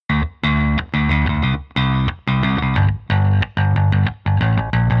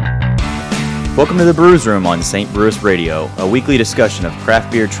Welcome to the Brewsroom on Saint Brewis Radio, a weekly discussion of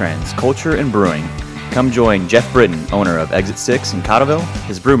craft beer trends, culture, and brewing. Come join Jeff Britton, owner of Exit 6 in Cotterville,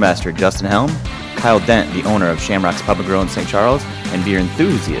 his brewmaster Justin Helm, Kyle Dent, the owner of Shamrock's Pub and Grill in St. Charles, and beer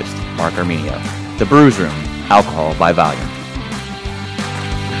enthusiast Mark Armenio. The Brewsroom, alcohol by volume.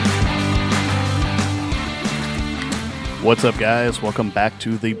 What's up, guys? Welcome back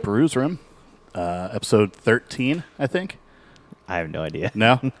to the Brewsroom, episode 13, I think. I have no idea.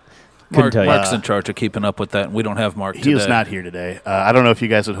 No? Mark's in charge of keeping up with that, and we don't have Mark today. He is not here today. I don't know if you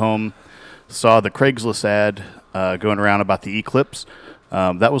guys at home saw the Craigslist ad going around about the Eclipse.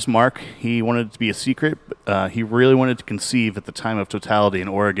 That was Mark. He wanted it to be a secret. But, he really wanted to conceive at the time of totality in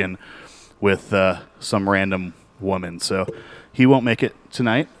Oregon with some random woman. So he won't make it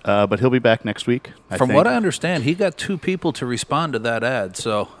tonight, but he'll be back next week, I think. What I understand, he got 2 people to respond to that ad,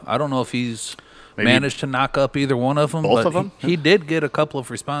 so I don't know if he's managed to knock up either one of them. Both of them? He did get a couple of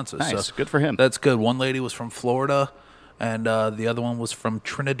responses. Nice. So good for him. That's good. One lady was from Florida, and the other one was from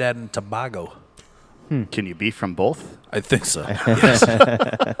Trinidad and Tobago. Can you be from both? I think so. Yes.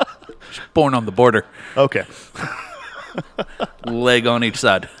 Born on the border. Okay. Leg on each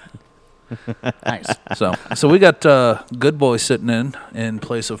side. Nice. So we got Good Boy sitting in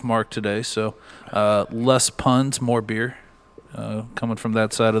place of Mark today. So less puns, more beer coming from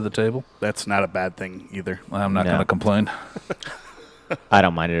that side of the table. That's not a bad thing either. I'm not going to complain. I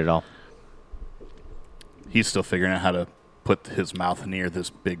don't mind it at all. He's still figuring out how to put his mouth near this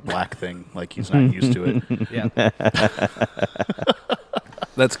big black thing like he's not used to it. Yeah.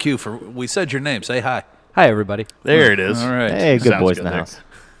 That's cue for, we said your name. Say hi. Hi, everybody. There it is. All right. Hey, good Sounds boys good in the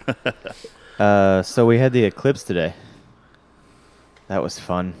there. house. So we had the Eclipse today. That was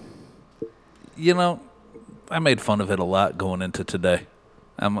fun. You know, I made fun of it a lot going into today.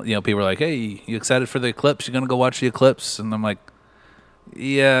 People are like, hey, you excited for the Eclipse? You going to go watch the Eclipse? And I'm like,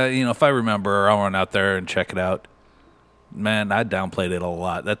 yeah, if I remember, I'll run out there and check it out. Man, I downplayed it a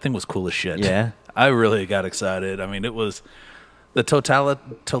lot. That thing was cool as shit. Yeah. I really got excited. I mean, it was the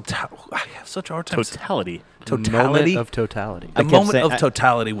I have such a hard time. Totality. Moment of totality. The moment of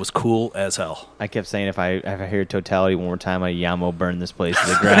totality was cool as hell. I kept saying if I hear totality one more time, I Yamo burn this place to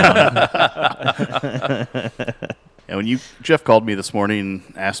the ground. And when Jeff called me this morning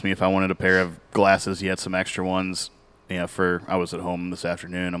and asked me if I wanted a pair of glasses, he had some extra ones. I was at home this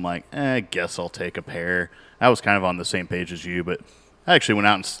afternoon. I'm like, I guess I'll take a pair. I was kind of on the same page as you, but I actually went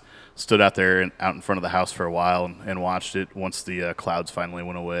out and stood out there and out in front of the house for a while and watched it once the clouds finally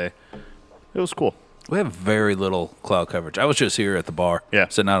went away. It was cool. We have very little cloud coverage. I was just here at the bar,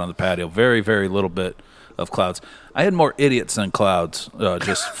 sitting out on the patio. Very, very little bit of clouds. I had more idiots than clouds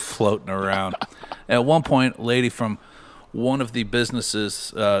just floating around. At one point, a lady from one of the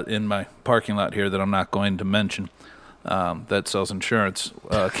businesses in my parking lot here that I'm not going to mention that sells insurance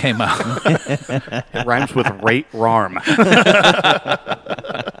came out. It rhymes with rate RARM.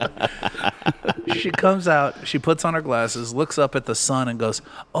 She comes out, she puts on her glasses, looks up at the sun and goes,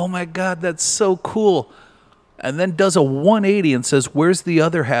 oh my God, that's so cool. And then does a 180 and says, where's the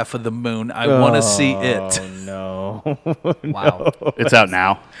other half of the moon? I want to see it. Oh, no. Wow. It's out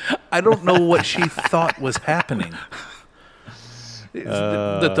now. I don't know what she thought was happening.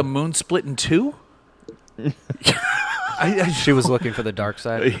 That the moon split in two? She was looking for the dark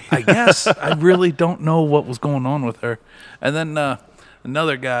side. I guess. I really don't know what was going on with her. And then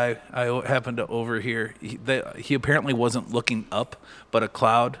another guy I happened to overhear, he apparently wasn't looking up, but a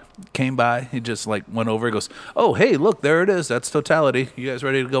cloud came by. He just went over. He goes, oh, hey, look, there it is. That's totality. You guys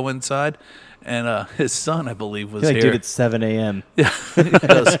ready to go inside? And his son, I believe, was here. Dude, it's 7 a.m. Yeah. He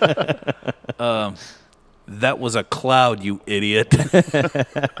goes, that was a cloud, you idiot. And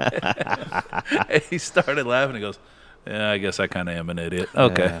he started laughing. He goes, yeah, I guess I kind of am an idiot.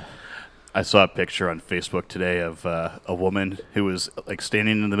 Okay. I saw a picture on Facebook today of a woman who was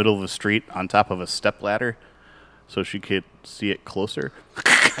standing in the middle of the street on top of a stepladder so she could see it closer.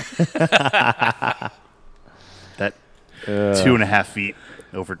 That 2.5 feet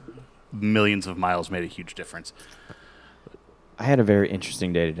over millions of miles made a huge difference. I had a very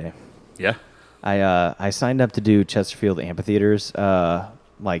interesting day today. Yeah? I signed up to do Chesterfield amphitheaters. They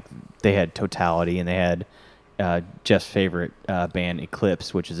had Totality, and they had Jeff's favorite band,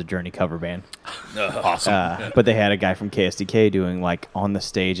 Eclipse, which is a Journey cover band. Awesome. But they had a guy from KSDK doing on the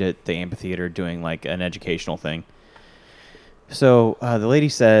stage at the amphitheater doing an educational thing. So the lady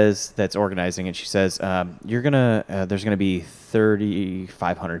says that's organizing it. She says there's gonna be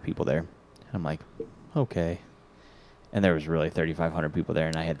 3,500 people there. And I'm like, okay. And there was really 3,500 people there,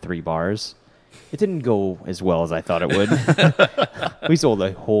 and I had 3 bars. It didn't go as well as I thought it would. We sold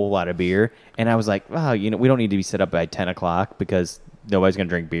a whole lot of beer, and I was like, wow, we don't need to be set up by 10 o'clock because nobody's going to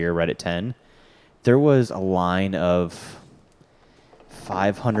drink beer right at 10. there was a line of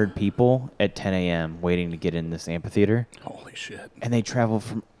 500 people at 10 a.m. waiting to get in this amphitheater. Holy shit. And they traveled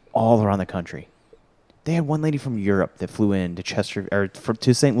from all around the country. They had one lady from Europe that flew in to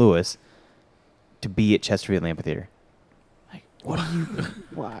to St. Louis to be at Chesterfield Amphitheater. Like, what are you?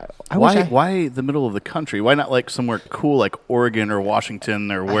 Why the middle of the country? Why not like somewhere cool like Oregon or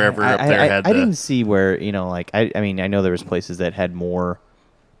Washington or wherever up there? I didn't see where I mean I know there was places that had more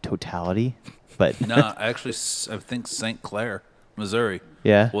totality, but no, actually I think St. Clair, Missouri,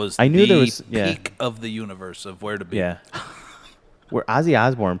 was I knew the there was peak of the universe of where to be. Yeah. Where Ozzy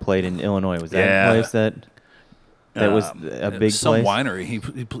Osbourne played in Illinois, was that a place that was a big some place? Winery. He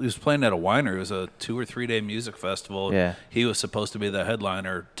was playing at a winery. It was a 2 or 3 day music festival. Yeah. He was supposed to be the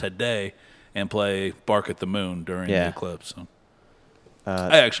headliner today and play Bark at the Moon during the Eclipse. So.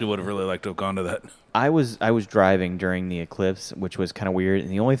 I actually would have really liked to have gone to that. I was driving during the Eclipse, which was kind of weird. And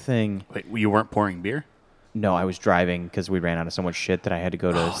the only thing... Wait, you weren't pouring beer? No, I was driving because we ran out of so much shit that I had to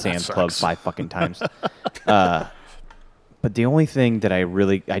go to Sam's Club 5 fucking times. But the only thing that I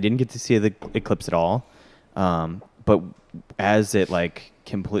didn't get to see the eclipse at all. But as it like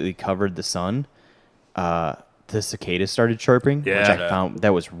completely covered the sun, the cicadas started chirping, which I found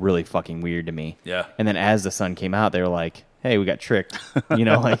that was really fucking weird to me. Yeah. And then as the sun came out, they were like, "Hey, we got tricked."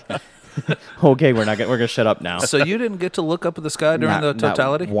 Like, okay, we're gonna shut up now. So you didn't get to look up at the sky during the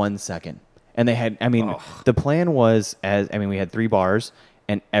totality? Not 1 second. And they had, the plan was we had 3 bars,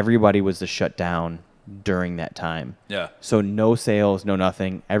 and everybody was to shut down during that time. Yeah. So no sales, no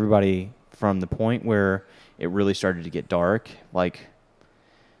nothing. Everybody from the point where it really started to get dark, like,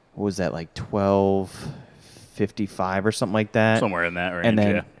 what was that, like 12:55 or something like that? Somewhere in that range, and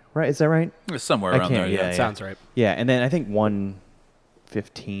then, right? Is that right? It's somewhere around there, yeah. Sounds right. Yeah, and then I think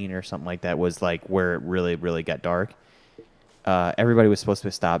 1:15 or something like that was like where it really, really got dark. Everybody was supposed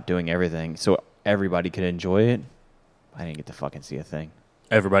to stop doing everything so everybody could enjoy it. I didn't get to fucking see a thing.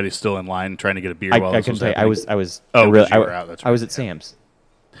 Everybody's still in line trying to get a beer while this was happening. I was. Oh, you were out. That's right. I was at Sam's.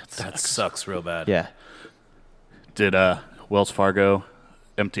 That sucks real bad. Yeah. Did Wells Fargo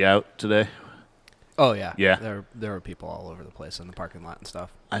empty out today? Oh yeah. Yeah. There were people all over the place in the parking lot and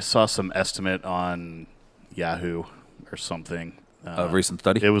stuff. I saw some estimate on Yahoo or something. A recent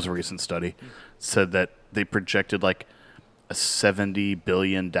study? It was a recent study. It said that they projected like a $70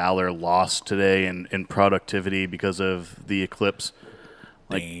 billion loss today in productivity because of the eclipse.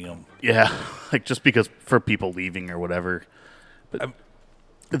 Like, damn. Yeah, like just because for people leaving or whatever. But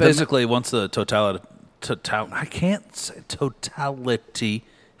basically, once the totality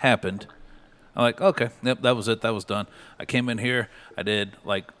happened, I'm like, okay, yep, that was it. That was done. I came in here. I did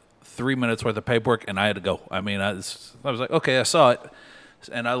like 3 minutes worth of paperwork, and I had to go. I mean, I was like, okay, I saw it,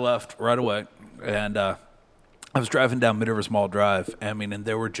 and I left right away. And I was driving down Mid-Rivers Mall Drive. And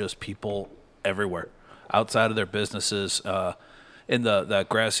there were just people everywhere, outside of their businesses. In the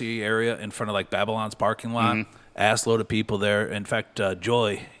grassy area in front of like Babylon's parking lot, ass load of people there. In fact,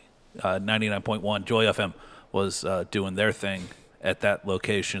 Joy, 99.1 Joy FM was doing their thing at that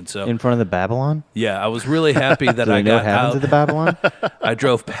location. So in front of the Babylon? Yeah, I was really happy that I got what happens out. at the Babylon? I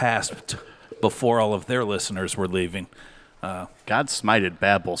drove past before all of their listeners were leaving. God smited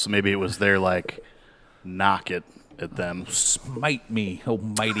Babel, so maybe it was their like knock at them. Smite me, oh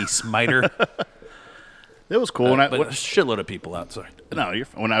mighty smiter. It was cool. But a shitload of people outside. No,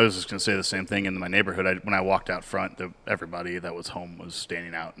 when I was just going to say the same thing in my neighborhood, when I walked out front, everybody that was home was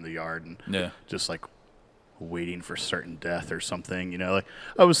standing out in the yard and just like waiting for certain death or something. Like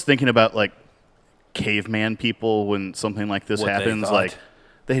I was thinking about like caveman people when something like this happens. Like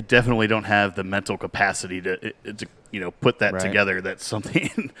they definitely don't have the mental capacity to put that together. That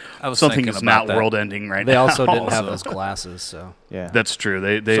something is not world ending right now. They also didn't have those glasses, so yeah, that's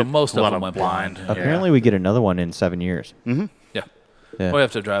true. They so most a lot of them went blind. Apparently, we get another one in 7 years. Mm-hmm. Yeah. We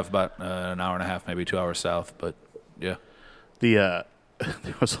have to drive about an hour and a half, maybe 2 hours south. But yeah, there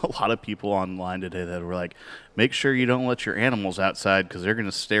was a lot of people online today that were like, make sure you don't let your animals outside because they're going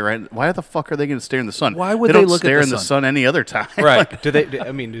to stay right. Why the fuck are they going to stare in the sun? Why would they they don't look stare at in the sun any other time? Right.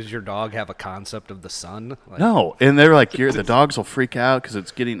 Does your dog have a concept of the sun? Like, no. And they're like, the dogs will freak out because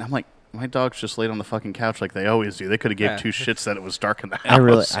it's getting. I'm like, my dog's just laid on the fucking couch like they always do. They could have gave 2 shits that it was dark in the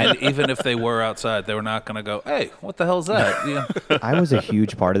house. And even if they were outside, they were not going to go, hey, what the hell's that? I was a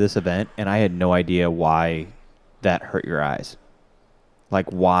huge part of this event, and I had no idea why that hurt your eyes. Like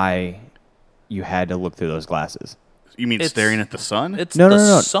why you had to look through those glasses. You mean staring at the sun? It's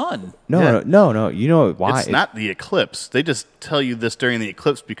no. sun. No. You know why? It's not the eclipse. They just tell you this during the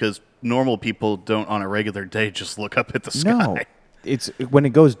eclipse because normal people don't on a regular day just look up at the sky. No, it's when it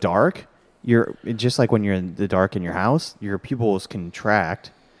goes dark. It's just like when you're in the dark in your house, your pupils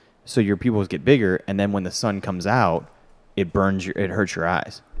contract, so your pupils get bigger, and then when the sun comes out, it hurts your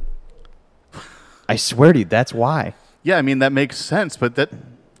eyes. I swear to you, that's why. Yeah, I mean, that makes sense, but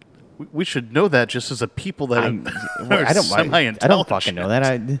we should know that just as a people that I don't fucking know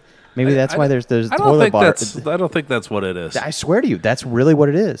that. Maybe that's why there's toilet bar. I don't think that's what it is. I swear to you, that's really what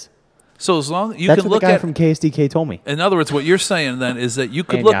it is. So as long you that's can what look the guy at from KSDK told me. In other words, what you're saying then is that you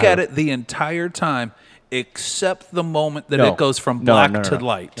could look at it the entire time, except the moment that it goes from black to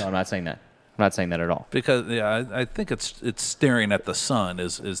light. No, I'm not saying that. I'm not saying that at all. Because I think it's staring at the sun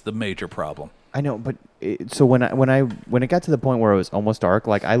is the major problem. I know, but so when it got to the point where it was almost dark,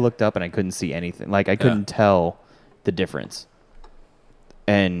 like I looked up and I couldn't see anything. Like I couldn't tell the difference.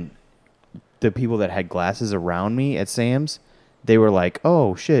 And the people that had glasses around me at Sam's, they were like,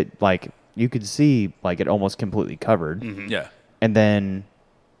 "Oh shit!" Like you could see, like it almost completely covered. Mm-hmm. Yeah. And then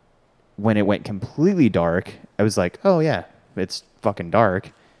when it went completely dark, I was like, "Oh yeah, it's fucking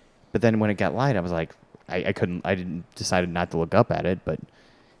dark." But then when it got light, I was like, I decided not to look up at it. But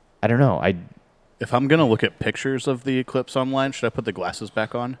I don't know. If I'm gonna look at pictures of the eclipse online, should I put the glasses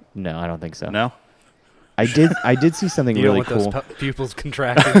back on? No, I don't think so. No. I did see something really cool. Those pupils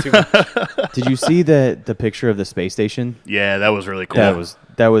contracting too much. Did you see the picture of the space station? Yeah, that was really cool.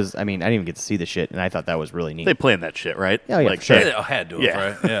 That was. I mean, I didn't even get to see the shit, and I thought that was really neat. They planned that shit, right? Oh, yeah, like, sure. They had to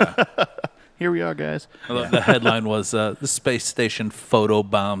have, right? Yeah. Here we are, guys. The headline was the space station photo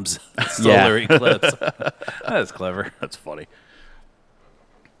bombs solar eclipse. That's clever. That's funny.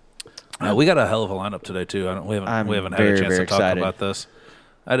 We got a hell of a lineup today too. We haven't had a chance to talk about this.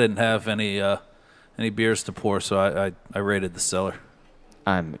 I didn't have any beers to pour, so I raided the cellar.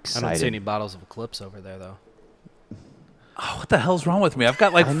 I'm excited. I don't see any bottles of Eclipse over there though. Oh, what the hell's wrong with me? I've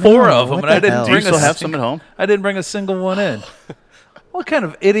got like 4 of them, and I didn't bring. Do you still have some at home? I didn't bring a single one in. What kind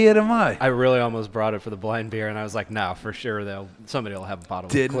of idiot am I? I really almost brought it for the blind beer, and I was like, "No, for sure, somebody will have a bottle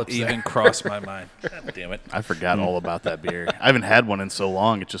of Eclipse." Didn't even cross my mind. God damn it! I forgot all about that beer. I haven't had one in so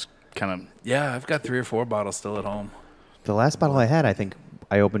long. It just kind of. Yeah, I've got 3 or 4 bottles still at home. The last bottle I had, I think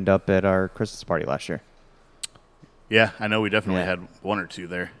I opened up at our Christmas party last year. Yeah, I know we definitely had 1 or 2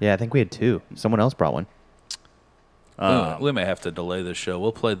 there. Yeah, I think we had 2. Someone else brought one. We may have to delay this show.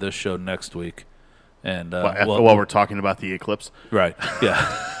 We'll play this show next week. And while we're talking about the eclipse, right?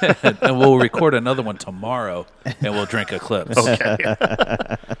 Yeah, and we'll record another one tomorrow, and we'll drink Eclipse. Okay.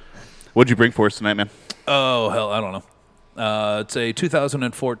 What'd you bring for us tonight, man? Oh hell, I don't know. It's a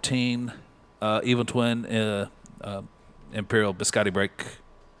 2014 Evil Twin Imperial Biscotti Break.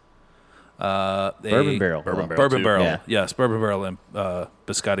 Bourbon barrel. Bourbon barrel. Yeah. Yes, bourbon barrel and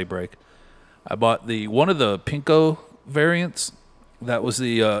Biscotti Break. I bought one of the Pinko variants. That was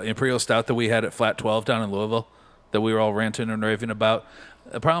the Imperial Stout that we had at Flat 12 down in Louisville that we were all ranting and raving about.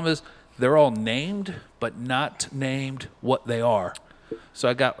 The problem is they're all named, but not named what they are. So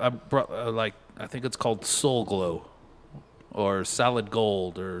I brought I think it's called Soul Glow or Solid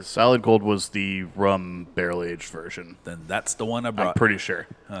Gold. Solid Gold was the rum barrel-aged version. Then that's the one I brought. I'm pretty sure.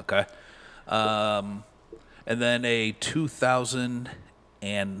 Okay. And then a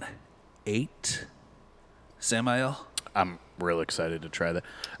 2008 Samael. I'm real excited to try that.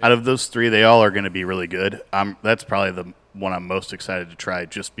 Out of those 3, they all are going to be really good. That's probably the one I'm most excited to try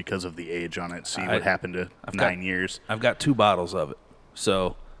just because of the age on it. See what happened to 9 years. I've got 2 bottles of it.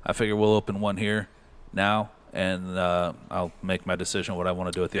 So I figure we'll open one here now, and I'll make my decision what I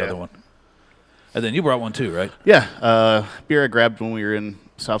want to do with the other one. And then you brought one too, right? Yeah. Beer I grabbed when we were in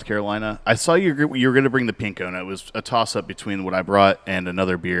South Carolina. I saw you were going to bring the Pinko, and it was a toss-up between what I brought and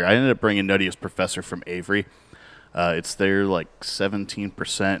another beer. I ended up bringing Nuttiest Professor from Avery. It's their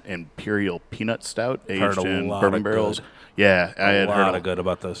 17% Imperial Peanut Stout aged in bourbon barrels. Good. Yeah, I had heard good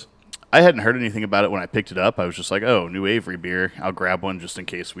about this. I hadn't heard anything about it when I picked it up. I was just like, "Oh, new Avery beer. I'll grab one just in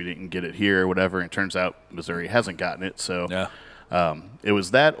case we didn't get it here or whatever." And it turns out Missouri hasn't gotten it, so it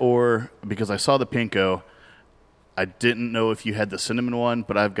was that, or because I saw the Pinko, I didn't know if you had the cinnamon one,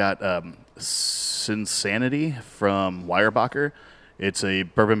 but I've got Sinsanity from Weyerbacher. It's a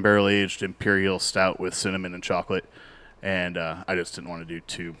bourbon barrel-aged Imperial Stout with cinnamon and chocolate, and I just didn't want to do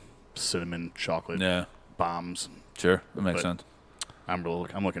 2 cinnamon chocolate bombs. Sure, that makes sense. I'm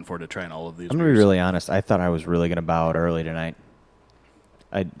looking forward to trying all of these. I'm going to be really honest. I thought I was really going to bow out early tonight.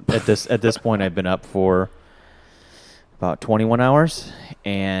 At this point, I've been up for about 21 hours,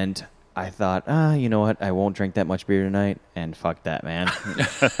 and I thought, you know what? I won't drink that much beer tonight, and fuck that, man.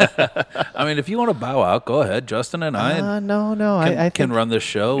 I mean, if you want to bow out, go ahead. Justin and I I can run this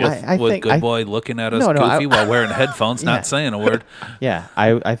show with Good Boy looking at us goofy while wearing headphones, not saying a word. Yeah,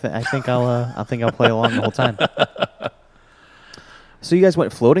 I think I'll play along the whole time. So you guys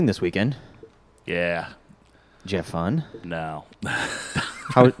went floating this weekend. Yeah. Did you have fun? No.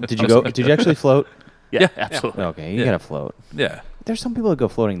 How did you go? Did you actually float? Yeah, absolutely. Okay, you gotta float. Yeah. There's some people that go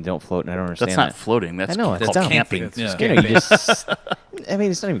floating and don't float, and I don't understand That's not that. floating. That's I know, it's called dumb. camping. Yeah. You know, you just. I mean,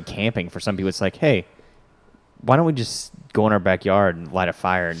 it's not even camping for some people. It's like, hey, why don't we just go in our backyard and light a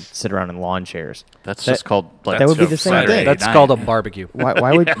fire and sit around in lawn chairs? That's just called like that would be the same Saturday thing. That's night. called a barbecue. Why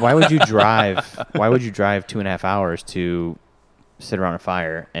would you drive? Why would you drive 2.5 hours to sit around a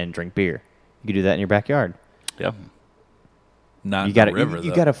fire and drink beer? You could do that in your backyard. Yep. Not You in got the river, you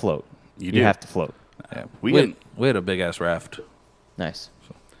though. got to float. You You do. have to float. Yeah. We We had a big-ass raft. Nice.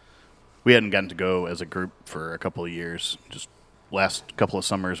 We hadn't gotten to go as a group for a couple of years. Just last couple of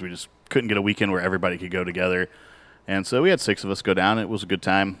summers, we just couldn't get a weekend where everybody could go together. And so we had 6 of us go down. It was a good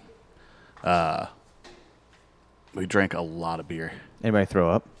time. We drank a lot of beer. Anybody throw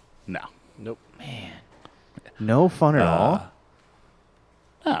up? No. Nope. No fun at all.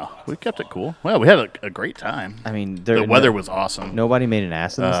 No, we kept it cool. Well, we had a great time. I mean, The weather was awesome. Nobody made an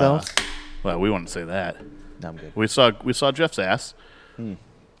ass of themselves. Well, we wouldn't say that. No, I'm good. We saw Jeff's ass. He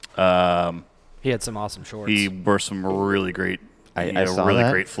had some awesome shorts. He wore some really great. I he had saw a really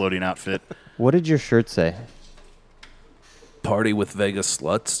that. great floating outfit. What did your shirt say? Party with Vegas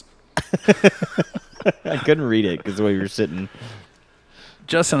sluts. I couldn't read it because the way you were sitting.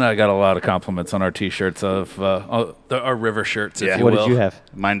 Justin and I got a lot of compliments on our T-shirts of our river shirts, Yeah. if you What will. did you have?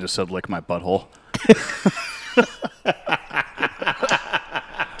 Mine just said "lick my butthole."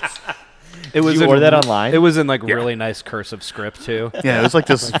 It was You in- wore that online? It was in like really nice cursive script too. Yeah, it was like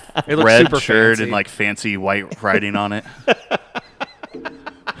this It looked red super shirt fancy. and like fancy white writing on it.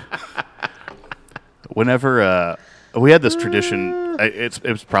 Whenever we had this tradition,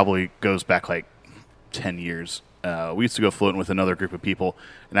 it's probably goes back like 10 years. We used to go floating with another group of people,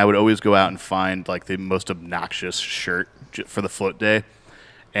 and I would always go out and find like the most obnoxious shirt for the float day.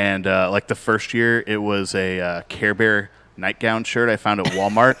 And like the first year, it was a Care Bear nightgown shirt I found at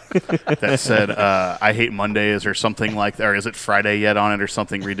Walmart that said "I hate Mondays" or something like that, or is it Friday yet on it or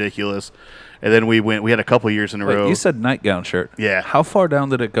something ridiculous. And then we had a couple years in a row. Wait, you said nightgown shirt. Yeah. How far down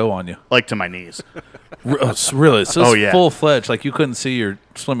did it go on you? like to my knees. Really? So Oh, it's yeah. full-fledged. Like you couldn't see your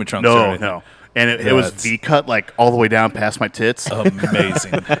swimming trunks or No, anything. no. And it was That's- V cut like all the way down past my tits.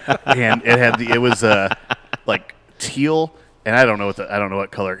 Amazing. And it was like teal, and I don't know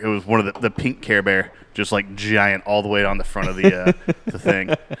what color. It was one of the pink Care Bear, just like giant all the way on the front of the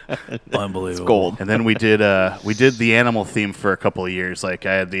thing. Unbelievable. Gold. And then we did the animal theme for a couple of years. Like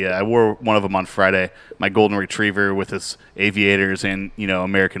I wore one of them on Friday, my golden retriever with his aviators and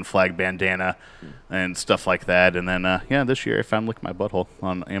American flag bandana and stuff like that. And then this year I found "Lick My Butthole"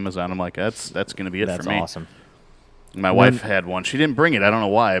 on Amazon. I'm like, that's gonna be it That's for me. awesome. My wife had one. She didn't bring it. I don't know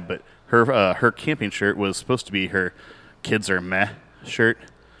why, but her camping shirt was supposed to be her "Kids Are Meh" shirt.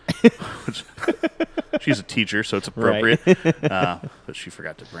 Which, she's a teacher, so it's appropriate. But she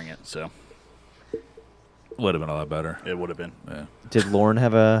forgot to bring it, so Would have been a lot better. it would have been. Yeah. Did Lauren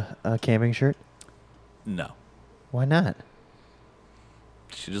have a camping shirt? No. Why not?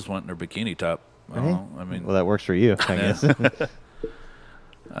 She just went in her bikini top. Right? I mean, Well, that works for you, I guess.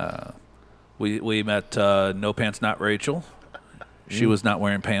 we met No Pants Not Rachel. She was not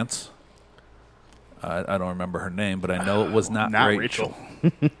wearing pants. I don't remember her name, but I know it was not Rachel.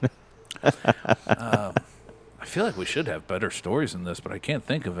 I feel like we should have better stories in this, but I can't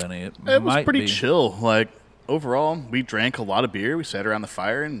think of any. It was might pretty be. chill. Like overall, we drank a lot of beer. We sat around the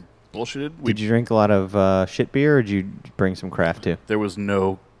fire and bullshitted. Did you drink a lot of shit beer, or did you bring some craft too? There was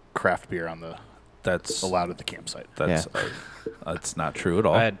no craft beer That's allowed at the campsite. That's not true at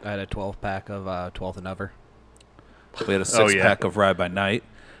all. I had a 12-pack of 12th and ever. We had a Oh, yeah. 6-pack of Rye by Night,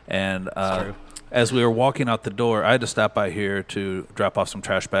 and true. as we were walking out the door, I had to stop by here to drop off some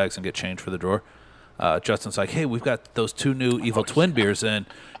trash bags and get change for the drawer. Justin's like, "Hey, we've got those 2 new Evil Twin beers in.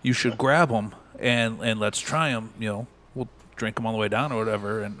 You should grab them and let's try them. We'll drink them on the way down or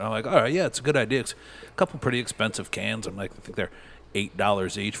whatever." And I'm like, "All right, yeah, it's a good idea. It's a couple pretty expensive cans. I'm like, I think they're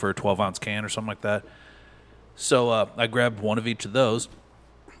 $8 each for a 12-ounce can or something like that." So I grabbed one of each of those,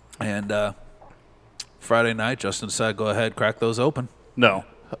 and Friday night, Justin decided, go ahead, crack those open. No,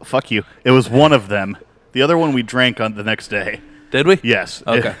 fuck you. It was one of them. The other one we drank on the next day. Did we? Yes.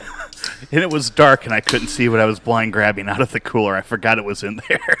 Okay. And it was dark, and I couldn't see what I was blind grabbing out of the cooler. I forgot it was in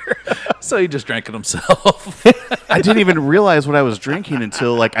there. So he just drank it himself. I didn't even realize what I was drinking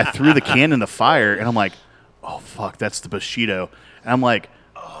until like I threw the can in the fire, and I'm like, "Oh fuck, that's the Bushido." And I'm like,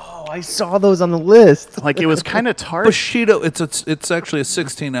 Oh, I saw those on the list. it was kind of tart. Bushido, it's actually a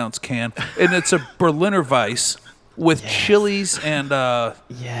 16-ounce can, and it's a Berliner Weiss with chilies and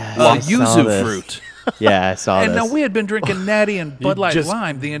Yes, I saw yuzu this. fruit. Yeah, I saw And this. now we had been drinking Natty and Bud Light just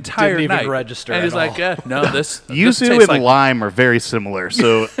Lime the entire didn't even night. register And at he's like, all. no, this Yuzu tastes and like lime are very similar.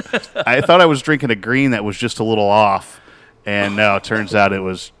 So I thought I was drinking a green that was just a little off, and no, it turns out it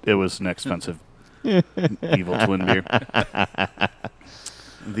was an expensive evil twin beer.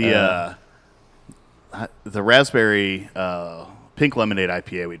 The raspberry pink lemonade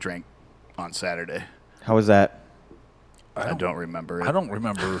IPA we drank on Saturday. How was that? I don't remember it. I don't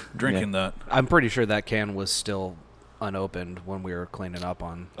remember drinking that. I'm pretty sure that can was still unopened when we were cleaning up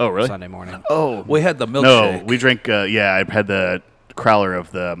on Oh, really? Sunday morning. Oh, We had the no, milkshake. we drank. I had the crowler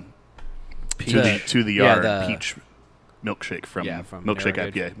of the to the yard peach milkshake from Milkshake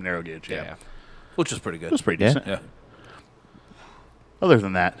Narrow Gauge. IPA, narrow gauge. Yeah, which is pretty good. it was pretty Yeah. decent. Yeah. Other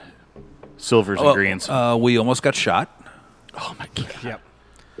than that, silvers and greens. We almost got shot. Oh my god! Yep.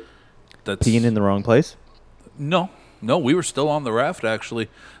 That's Peeing in the wrong place? No, we were still on the raft. Actually,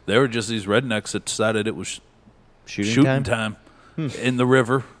 they were just these rednecks that decided it was Shooting time? in the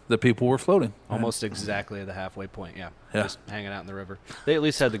river that people were floating. Almost exactly at the halfway point, yeah. Yeah. Just hanging out in the river. They at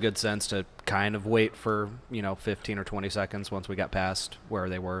least had the good sense to kind of wait for, 15 or 20 seconds once we got past where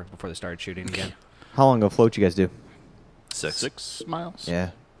they were before they started shooting again. How long of a float you guys do? 6 miles.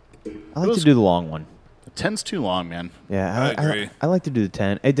 Yeah. I like to do the long one. 10's too long, man. Yeah, I agree. I like to do the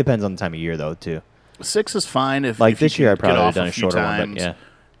 10. It depends on the time of year, though, too. 6 is fine if Like if you this year, can I probably get would off have done a few shorter one, times. but yeah.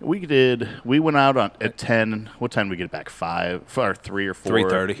 We went out at 10. What time did we get back? 5 or 3 or 4?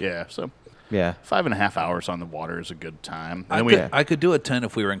 3:30. Yeah, so Yeah. 5.5 hours on the water is a good time. I And could, I could do a 10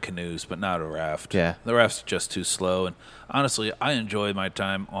 if we were in canoes, but not a raft. Yeah. The raft's just too slow. And honestly, I enjoy my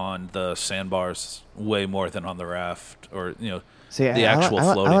time on the sandbars way more than on the raft or, See, the actual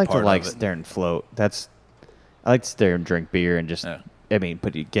floating I like part to like of it. sit there and float. I like to sit there and drink beer and just. Yeah. I mean,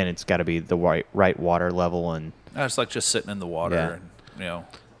 but again, it's got to be the right water level and. I just like just sitting in the water Yeah. and,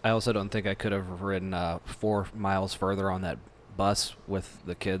 I also don't think I could have ridden 4 miles further on that bus with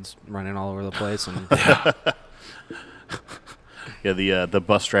the kids running all over the place. And Yeah, the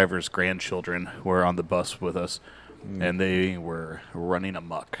bus driver's grandchildren were on the bus with us, and they were running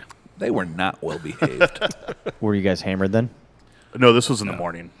amok. they were not well behaved. Were you guys hammered then? No, this was in the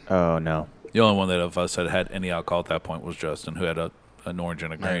morning. Oh no. The only one that of us that had any alcohol at that point was Justin, who had an orange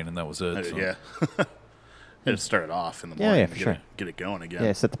and a green, and that was it. So. Yeah. It started off in the Yeah, morning. yeah, to for sure. Get it going again.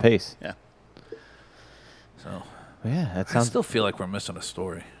 Yeah, set the pace. Yeah. So Yeah, that I sounds. still feel like we're missing a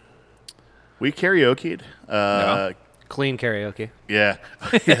story. We karaoke'd. clean karaoke. Yeah,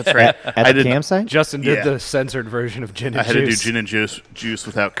 that's right. At the campsite? Justin did Yeah. the censored version of gin and I had juice. to do gin and juice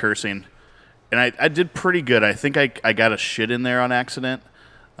without cursing, and I did pretty good. I think I got a shit in there on accident,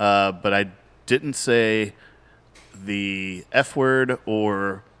 but I didn't say the F word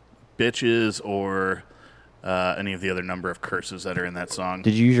or bitches or any of the other number of curses that are in that song.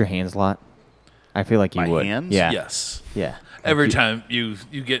 Did you use your hands a lot? I feel like you My would. hands? Yeah. Yes. Yeah. Every time you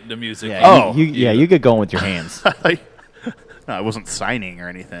get into music. Yeah. Oh, you get going with your hands. No, I wasn't signing or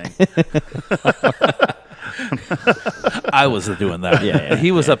anything. I was doing that. Yeah,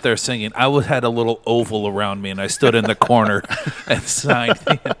 He was up there singing. I had a little oval around me, and I stood in the corner and signed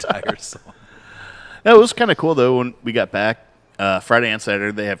the entire song. No, it was kind of cool though when we got back. Friday and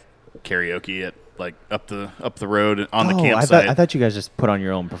Saturday they have karaoke at like up the road on the campsite. I thought you guys just put on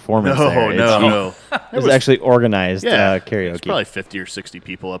your own performance. No, there. no. It was actually organized There's karaoke. probably 50 or 60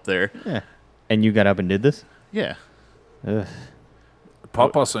 people up there. Yeah. And you got up and did this? Yeah. Ugh.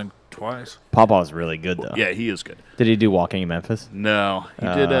 Papa sang twice. Papa's really good though. Yeah, he is good. Did he do Walking in Memphis? No, he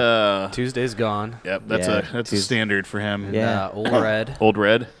did. Tuesday's gone. Yep, that's Yeah, a Tuesday. standard for him. And, Yeah. Old Red. Old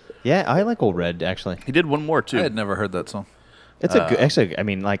Red. Yeah, I like Old Red actually. He did one more too. I had never heard that song. It's a good. Actually, I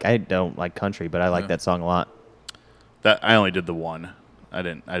mean, like I don't like country, but I like that song a lot. That I only did the one. I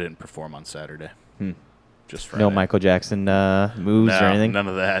didn't perform on Saturday. Just Friday. No Michael Jackson moves or anything. None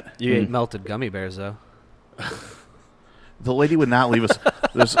of that. You ate melted gummy bears, though. The lady would not leave us.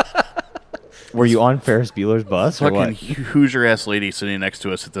 There's Were you on Ferris Bueller's bus or fucking what? Hoosier ass lady sitting next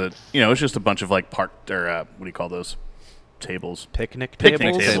to us at the. It's just a bunch of like parked or what do you call those tables? Picnic Picnic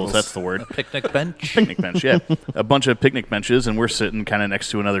tables. tables. That's the word. Picnic bench. Picnic bench, yeah. A bunch of picnic benches, and we're sitting kind of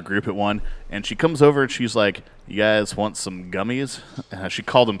next to another group at one. And she comes over and she's like, "You guys want some gummies?" She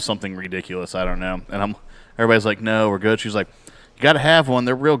called them something ridiculous. I don't know. And everybody's like, "No, we're good." She's like, "You got to have one.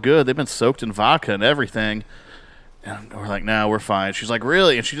 They're real good. They've been soaked in vodka and everything." And we're like, "No, we're fine." She's like,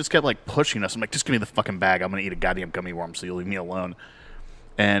 "Really?" And she just kept like pushing us. I'm like, "Just give me the fucking bag. I'm gonna eat a goddamn gummy worm, so you'll leave me alone."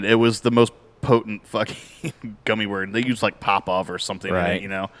 And it was the most potent fucking gummy worm. They use like Popov or something Right.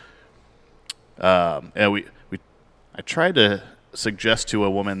 in it, Yeah, I tried to suggest to a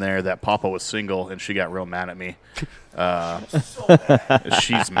woman there that Papa was single, and she got real mad at me.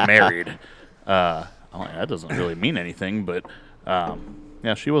 She's married. I'm like, that doesn't really mean anything, but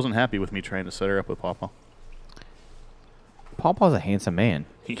yeah, she wasn't happy with me trying to set her up with Pawpaw. Pawpaw's a handsome man.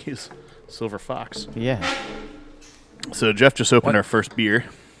 He's Silver Fox. Yeah. So Jeff just opened our first beer.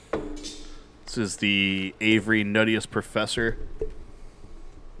 This is the Avery Nuttiest Professor.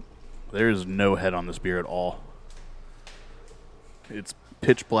 There's no head on this beer at all. It's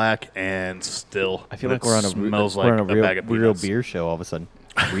pitch black and still. I feel like we're on a real beer show all of a sudden.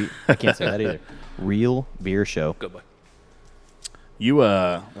 I can't say that either. Real beer show. Good boy. You,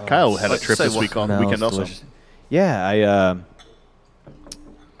 Kyle had a trip this weekend also. Yeah,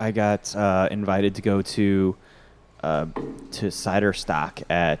 I got invited to go to Ciderstock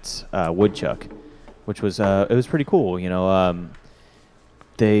at Woodchuck, which was it was pretty cool. You know,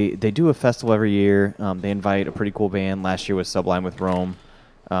 they do a festival every year. They invite a pretty cool band. Last year was Sublime with Rome.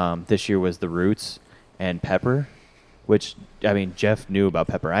 This year was The Roots and Pepper, which I mean Jeff knew about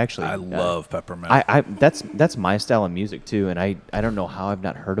Pepper. I love Pepper, man. That's my style of music too, and I don't know how I've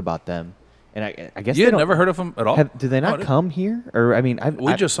not heard about them. And I guess you had never heard of them at all. Do they not come here? Or I mean,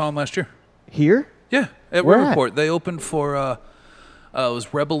 we just saw them last year. Here? Yeah, at Where Riverport. at? They opened for it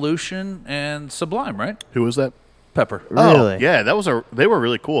was Revolution and Sublime, right? Who was that? Pepper. Really? Oh, yeah, they were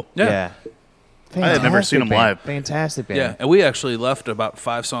really cool. Yeah. I had never seen them live. Fantastic band. Yeah, and we actually left about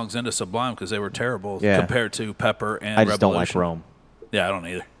 5 songs into Sublime because they were terrible compared to Pepper and I just Revolution. don't like Rome. Yeah, I don't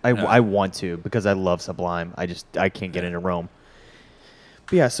either. I want to because I love Sublime. I can't get into Rome.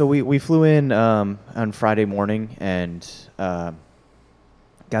 But yeah, so we flew in on Friday morning and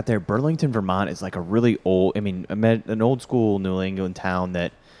got there. Burlington, Vermont is like a really old, an old school New England town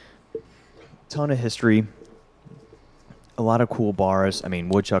that ton of history, a lot of cool bars. I mean,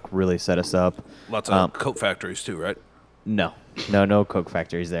 Woodchuck really set us up. Lots of coat factories too, right? No Coke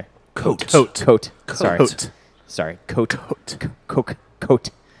factories there. Coat. Sorry. Coat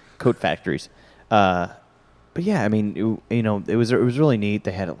factories. But yeah, I mean, it was really neat.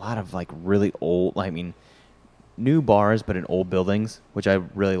 They had a lot of like really old, new bars, but in old buildings, which I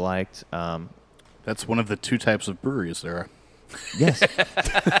really liked. That's one of the 2 types of breweries there are. Yes. It's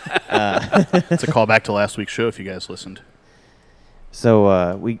a callback to last week's show if you guys listened.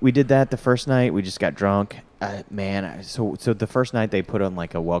 So we did that the first night. We just got drunk. So the first night they put on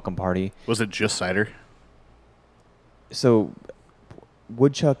like a welcome party. Was it just cider? So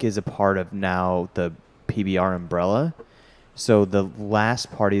Woodchuck is a part of now the PBR umbrella. So the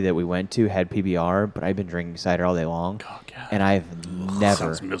last party that we went to had PBR, but I've been drinking cider all day long. Oh, God. And I've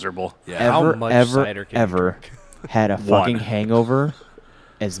never, sounds miserable. Yeah. How much cider can you ever had a fucking hangover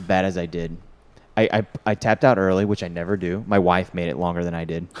as bad as I did. I tapped out early, which I never do. My wife made it longer than I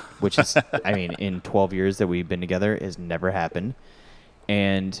did, which is, in 12 years that we've been together, has never happened.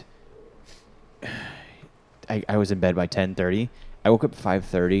 And I was in bed by 10:30. I woke up at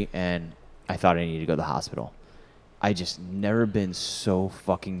 5:30, and I thought I needed to go to the hospital. I just never been so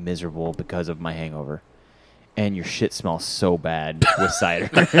fucking miserable because of my hangover. And your shit smells so bad with cider.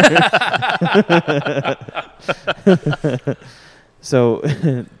 So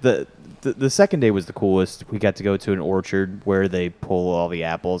the second day was the coolest. We got to go to an orchard where they pull all the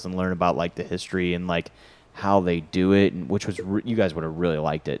apples and learn about like the history and like how they do it, and which was you guys would have really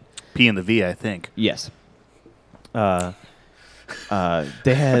liked it. P and the V, I think. Yes. They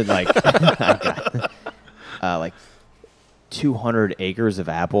had like 200 acres of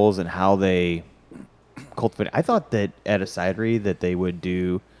apples and how they cultivate. I thought that at a cidery that they would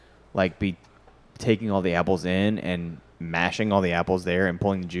do be taking all the apples in and mashing all the apples there and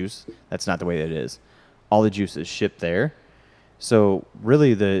pulling the juice. That's not the way that it is. All the juice is shipped there. So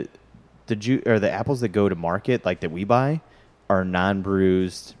really the juice or the apples that go to market that we buy are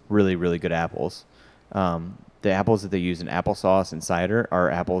non-bruised, really, really good apples. The apples that they use in applesauce and cider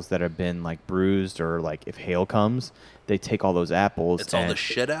are apples that have been bruised or if hail comes, they take all those apples. It's all the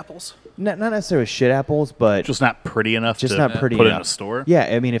shit apples? Not necessarily shit apples, but just not pretty enough to put in a store? Yeah,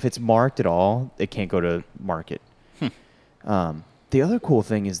 if it's marked at all, it can't go to market. The other cool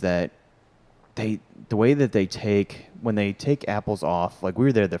thing is that the way that when they take apples off, we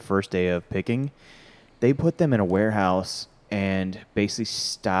were there the first day of picking, they put them in a warehouse and basically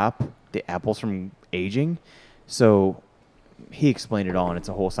stop the apples from aging. So he explained it all, and it's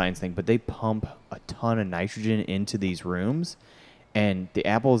a whole science thing, but they pump a ton of nitrogen into these rooms, and the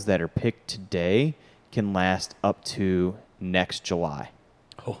apples that are picked today can last up to next July.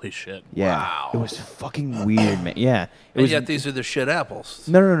 Holy shit. Yeah. Wow. It was fucking weird, man. Yeah. Yet these are the shit apples.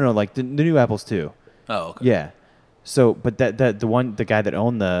 No. The new apples, too. Oh, okay. Yeah. So, but the guy that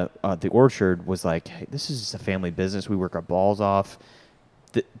owned the orchard was like, hey, this is just a family business. We work our balls off.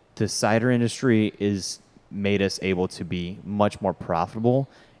 The cider industry made us able to be much more profitable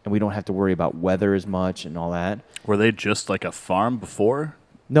and we don't have to worry about weather as much and all that. Were they just like a farm before?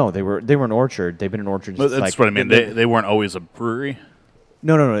 No, they were an orchard. They've been an orchard. That's what I mean. They weren't always a brewery.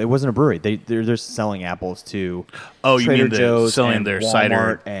 No. It wasn't a brewery. They're selling apples to Trader Joe's selling and their Walmart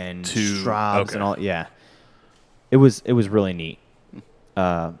cider and to Straub's and all. Yeah, it was really neat.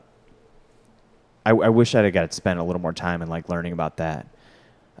 I wish I'd have got to spend a little more time in like learning about that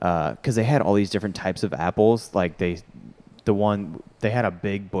because they had all these different types of apples. Like they had a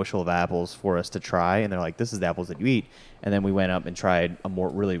big bushel of apples for us to try, and they're like, "This is the apples that you eat." And then we went up and tried a more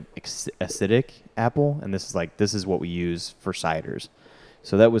really acidic apple, and this is what we use for ciders.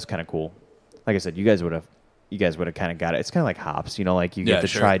 So that was kind of cool. Like I said, you guys would have kind of got it. It's kind of like hops, like you get to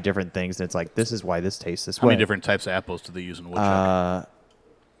try different things, and it's like this is why this tastes this way. How many different types of apples do they use in Woodchuck?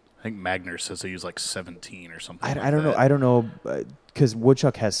 I think Magner says they use like 17 or something. I don't know because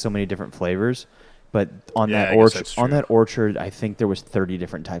Woodchuck has so many different flavors. But on that orchard, I think there was 30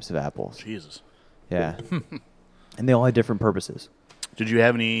 different types of apples. Jesus. Yeah. And they all had different purposes. Did you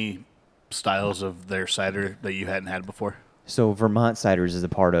have any styles of their cider that you hadn't had before? So Vermont Ciders is a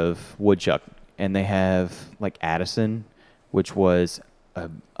part of Woodchuck, and they have like Addison, which was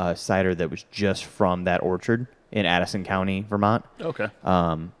a cider that was just from that orchard in Addison County, Vermont. Okay.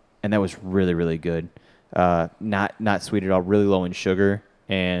 And that was really, really good. Not sweet at all, really low in sugar,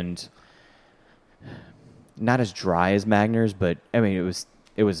 and not as dry as Magner's, but I mean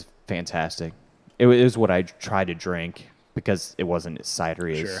it was fantastic. It was what I tried to drink because it wasn't as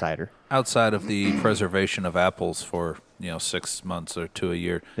cidery as cider. Outside of the preservation of apples for 6 months or to a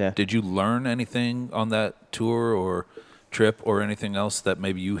year, did you learn anything on that tour or trip or anything else that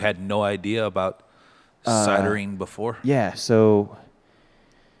maybe you had no idea about cidering before? Yeah. So,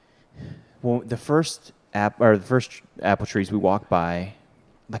 the first apple trees we walked by,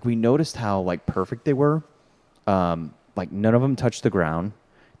 like we noticed how like perfect they were. Like none of them touched the ground.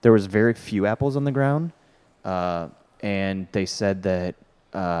 There was very few apples on the ground, and they said that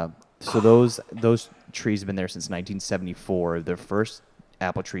so those trees have been there since 1974. The first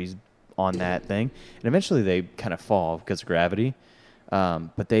apple trees on that thing, and eventually they kind of fall because of gravity.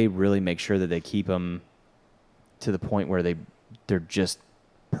 But they really make sure that they keep them to the point where they're just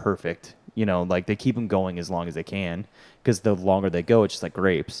perfect. Like they keep them going as long as they can because the longer they go, it's just like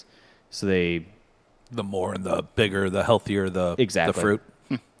grapes. So the more and the bigger, the healthier the fruit.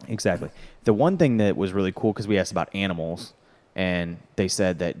 Exactly. The one thing that was really cool, because we asked about animals, and they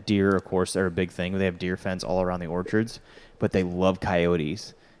said that deer, of course, are a big thing. They have deer fence all around the orchards, but they love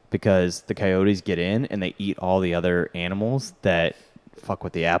coyotes because the coyotes get in and they eat all the other animals that fuck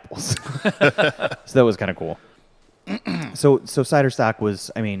with the apples. So that was kind of cool. So Ciderstock was,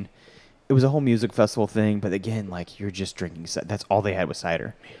 I mean, it was a whole music festival thing, but again, like you're just drinking. That's all they had was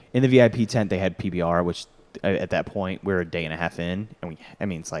cider. In the VIP tent, they had PBR, which at that point we're a day and a half in, and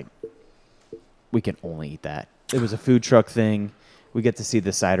it's like we can only eat that. It was a food truck thing. We get to see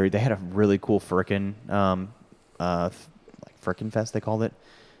the cider. They had a really cool Firkin, like Firkin Fest they called it.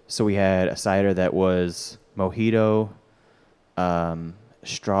 So we had a cider that was mojito,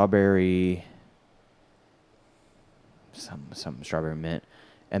 strawberry, some strawberry mint.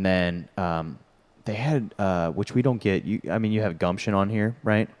 And then they had, which we don't get. You have Gumption on here,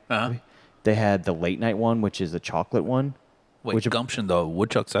 right? Uh-huh. They had the late night one, which is the chocolate one. Wait, Gumption, the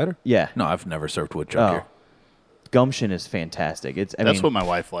Woodchuck cider? Yeah. No, I've never served Woodchuck here. Gumption is fantastic. That's what my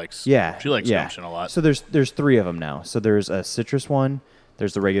wife likes. Yeah, she likes Gumption a lot. So there's three of them now. So there's a citrus one,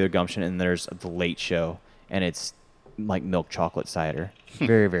 there's the regular Gumption, and there's the late show, and it's like milk chocolate cider.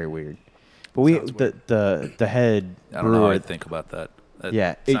 Very, very weird. But the head I don't know how I'd think about that.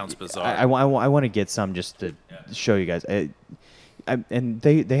 That sounds bizarre. I want to get some just to show you guys. And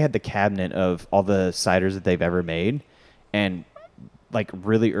they had the cabinet of all the ciders that they've ever made, and like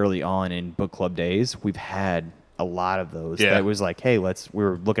really early on in book club days, we've had a lot of those. Yeah. That was like, hey, we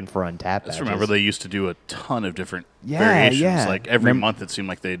were looking for Untapped. I just remember they used to do a ton of different variations. Yeah. Like every month, it seemed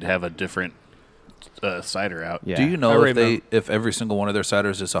like they'd have a different cider out. Yeah. Do you know if every single one of their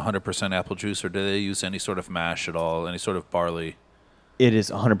ciders is 100% apple juice, or do they use any sort of mash at all, any sort of barley? It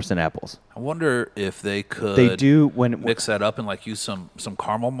is 100% apples. I wonder if they could mix that up and like use some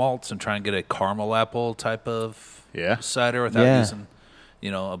caramel malts and try and get a caramel apple type of cider without using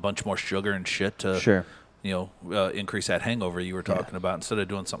a bunch more sugar and shit to increase that hangover you were talking about. Instead of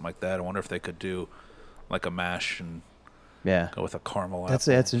doing something like that, I wonder if they could do like a mash and go with a caramel apple.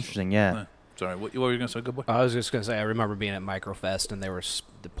 That's interesting. Yeah. Sorry, what were you going to say, good boy? I was just going to say, I remember being at Microfest and they were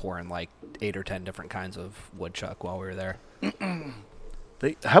pouring like 8 or 10 different kinds of Woodchuck while we were there.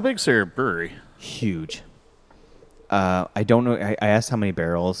 How big's their brewery? Huge. I don't know. I asked how many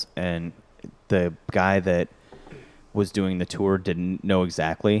barrels, and the guy that was doing the tour didn't know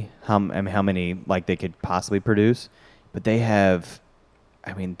exactly how many like they could possibly produce, but they have,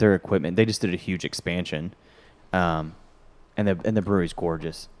 I mean, their equipment. They just did a huge expansion, and the brewery's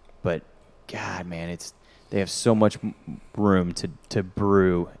gorgeous. But God, man, they have so much room to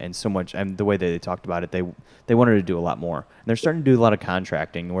brew and so much. And the way that they talked about it, they wanted to do a lot more. And they're starting to do a lot of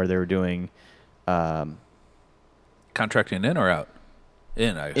contracting where they were doing contracting in or out?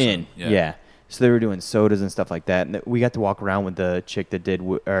 In, I assume. Yeah. So they were doing sodas and stuff like that. And we got to walk around with the chick that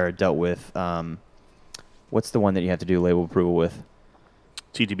dealt with what's the one that you have to do label approval with?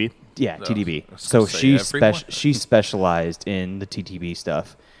 TTB? Yeah, TTB. So she specialized in the TTB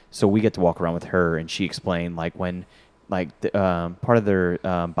stuff. So we get to walk around with her, and she explained like when part of their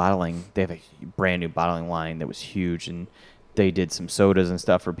bottling, they have a brand new bottling line that was huge, and they did some sodas and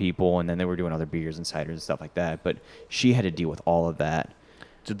stuff for people, and then they were doing other beers and ciders and stuff like that. But she had to deal with all of that.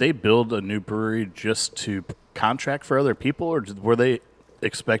 Did they build a new brewery just to contract for other people, or were they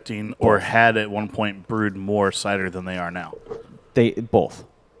expecting or had at one point brewed more cider than they are now? They both.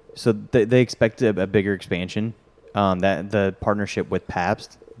 So they expect a bigger expansion. That the partnership with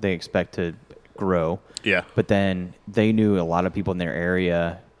Pabst, they expect to grow. Yeah. But then they knew a lot of people in their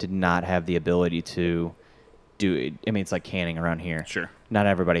area did not have the ability to do it. I mean, it's like canning around here. Sure. Not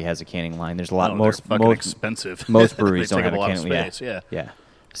everybody has a canning line. There's a lot. Most expensive. Most breweries don't have a canning line. Yeah.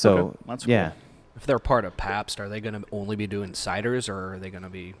 So okay. That's cool. yeah. If they're part of Pabst, are they going to only be doing ciders, or are they going to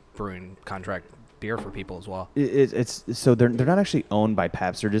be brewing contract beer for people as well? It's so they're not actually owned by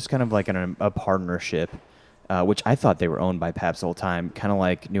Pabst. They're just kind of like a partnership, which I thought they were owned by Pabst the whole time. Kind of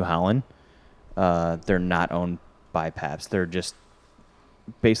like New Holland. They're not owned by Pabst. They're just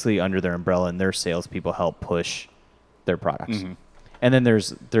basically under their umbrella, and their salespeople help push their products. Mm-hmm. And then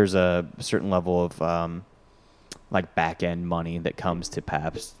there's a certain level of like back end money that comes to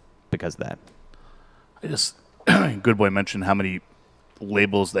Pabst because of that. I just Good Boy mentioned how many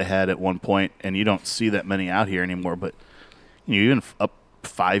labels they had at one point, and you don't see that many out here anymore. But even up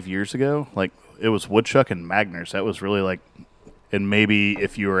 5 years ago, like it was Woodchuck and Magners. That was really like, and maybe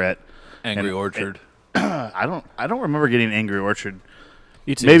if you were at Angry Orchard. I don't remember getting Angry Orchard.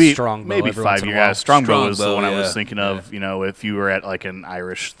 Maybe Strongbow. Maybe 5 years. Yeah, Strongbow was the one I was thinking of. Yeah. If you were at like an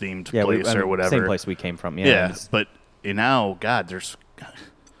Irish themed place or whatever, same place we came from. Yeah, but now, God, there's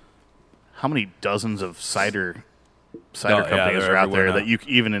how many dozens of cider companies are out there now that you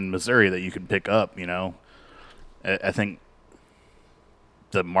even in Missouri that you can pick up. I think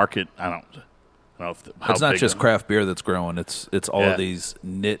the market. I don't know if it's not just craft beer that's growing. It's all of these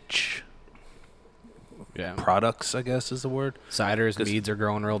niche. Yeah. Products, I guess, is the word. Ciders, meads are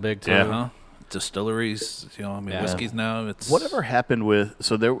growing real big too. Yeah. Distilleries, whiskeys now. It's whatever happened with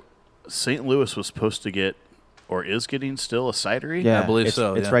St. Louis was supposed to get or is getting still a cidery. Yeah, I believe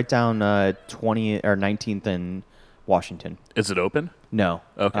so. It's right down 20th or 19th in Washington. Is it open? No.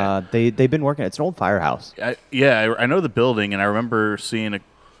 Okay. They've been working. It's an old firehouse. I know the building, and I remember seeing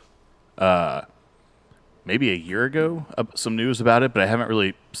maybe a year ago some news about it, but I haven't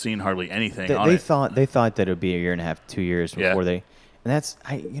really seen hardly anything on it. They thought that it would be a year and a half, 2 years before they. And that's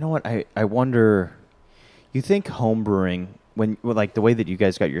you know what I wonder. You think home brewing like the way that you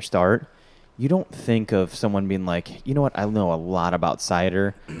guys got your start, you don't think of someone being like, you know what, I know a lot about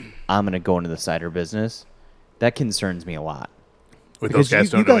cider. I'm going to go into the cider business. That concerns me a lot. Those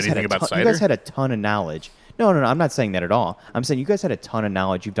guys don't know anything about cider? You guys had a ton of knowledge. No, I'm not saying that at all. I'm saying you guys had a ton of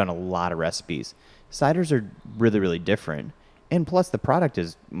knowledge. You've done a lot of recipes. Ciders are really, really different. And plus the product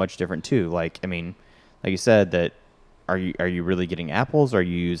is much different too. Like, I mean, like you said, that are you really getting apples? Are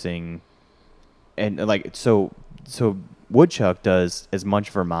you using so Woodchuck does as much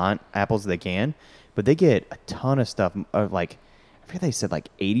Vermont apples as they can, but they get a ton of stuff of I forget they said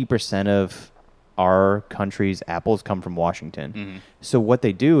 80% of our country's apples come from Washington. Mm-hmm. So what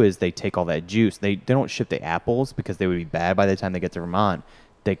they do is they take all that juice. They don't ship the apples because they would be bad by the time they get to Vermont.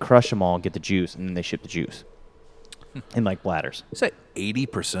 They crush them all, get the juice, and then they ship the juice in bladders. You say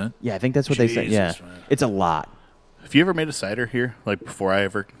 80%? Yeah, I think that's what they say. Yeah, man. It's a lot. Have you ever made a cider here, before I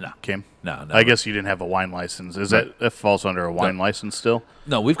ever came? No. I guess you didn't have a wine license. That falls under a wine license still?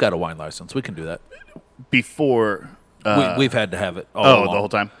 No, we've got a wine license. We can do that. Before... we've had to have it all along. The whole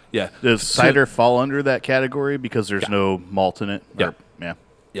time? Yeah. Does cider fall under that category because there's no malt in it? Yeah.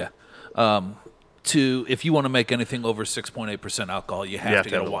 Yeah. If you want to make anything over 6.8% alcohol, you have to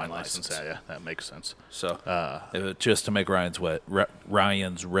get a wine license. Yeah, that makes sense. So, just to make Ryan's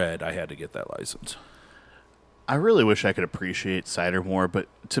red, I had to get that license. I really wish I could appreciate cider more, but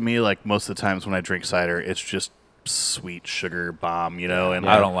to me, most of the times when I drink cider, it's just sweet sugar bomb, and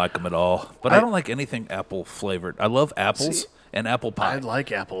I don't like them at all. But I don't like anything apple flavored. I love apples and apple pie. I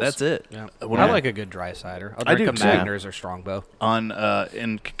like apples. That's it. Yeah. When I I- like a good dry cider. I'll I drink do a too. Magners or Strongbow.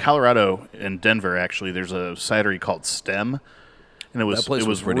 In Colorado, in Denver, actually, there's a cidery called Stem, and it was That place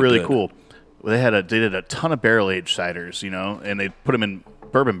was pretty really good. cool. They did a ton of barrel aged ciders, and they put them in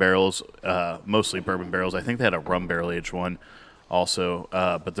bourbon barrels, mostly bourbon barrels. I think they had a rum barrel aged one also,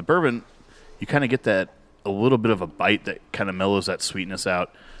 but the bourbon, you kind of get that a little bit of a bite that kind of mellows that sweetness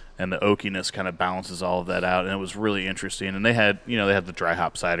out, and the oakiness kind of balances all of that out, and it was really interesting. And they had the dry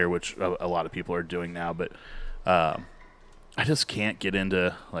hop cider, which a lot of people are doing now, but I just can't get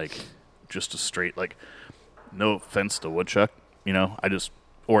into just a straight no offense to Woodchuck,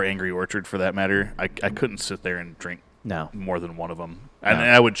 or Angry Orchard for that matter. I couldn't sit there and drink more than one of them, and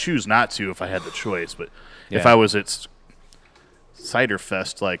I would choose not to if I had the choice. But if I was at Cider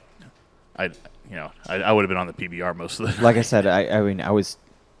Fest, I would have been on the PBR most of the night. Like I said,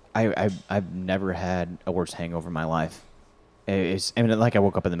 I've never had a worse hangover in my life. I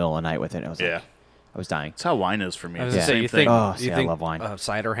woke up in the middle of the night with it. And I was I was dying. That's how wine is for me. I was It's gonna the say, same you thing. think, I love wine.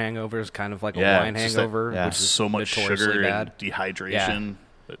 Cider hangover is kind of like a Yeah, wine it's just that- hangover, yeah. which is so much notoriously sugar bad. and dehydration.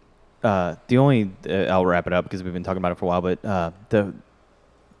 But The only I'll wrap it up because we've been talking about it for a while. But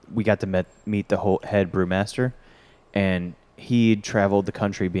we got to meet the whole head brewmaster, and he'd traveled the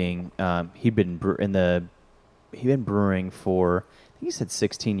country. He'd been brewing for I think he said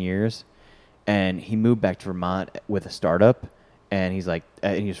 16 years, and he moved back to Vermont with a startup. And he's and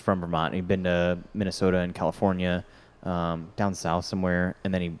he's from Vermont. He'd been to Minnesota and California, down south somewhere,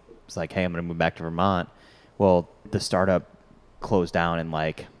 and then he was like, "Hey, I'm going to move back to Vermont." Well, the startup closed down in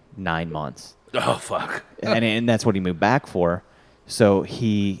 9 months. Oh, fuck. and that's what he moved back for. So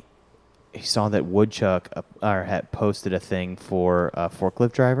he saw that Woodchuck had posted a thing for a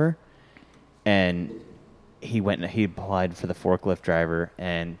forklift driver, and he went and he applied for the forklift driver,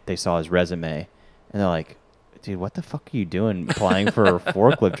 and they saw his resume, and they're like, "Dude, what the fuck are you doing applying for a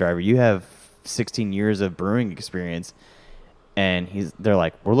forklift driver? You have 16 years of brewing experience." And they're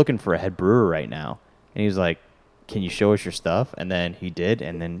like, "We're looking for a head brewer right now," and he was like, "Can you show us your stuff?" And then he did,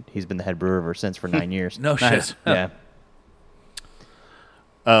 and then he's been the head brewer ever since for 9 years. No shit. Yeah.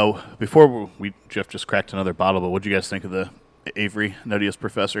 Before Jeff just cracked another bottle, but what'd you guys think of the Avery Nuttiest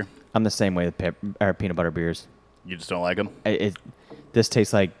Professor? I'm the same way with peanut butter beers. You just don't like them? This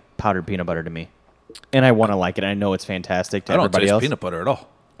tastes like powdered peanut butter to me, and I want to like it. I know it's fantastic to I don't everybody taste else. peanut butter at all.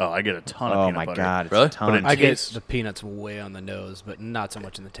 Oh, I get a ton of Oh peanut my butter. god, it's Really? a ton. But in I get taste- the peanuts way on the nose, but not so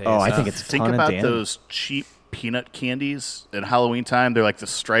much in the taste. Oh, I think it's a Think ton about of damn. those cheap peanut candies at Halloween time. They're like the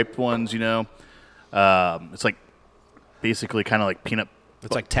striped ones, It's like basically kind of like peanut.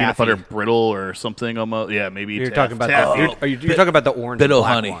 It's like peanut taffy. butter brittle or something almost. Yeah, maybe You're taff- talking about taffy. you're talking about the orange Bit and o'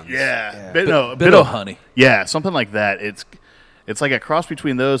 black honey. ones. Yeah, Bit of honey. Yeah, something like that. It's like a cross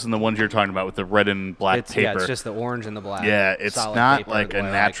between those and the ones you're talking about with the red and black It's paper. it's just the orange and the black. Yeah, it's solid not paper like a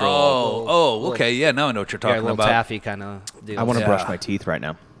where, natural- Oh, okay. Yeah, now I know what you're Yeah, a talking little about. taffy kind of deal. I want to Yeah. brush my teeth right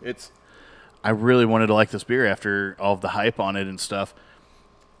now. I really wanted to like this beer after all of the hype on it and stuff.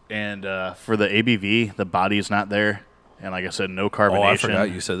 And for the ABV, the body is not there. And like I said, no carbonation. Oh, I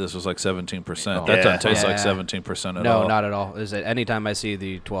forgot you said this was like 17%. Oh. That Yeah. doesn't taste like Yeah. 17% at all. No, not at all. Is it anytime I see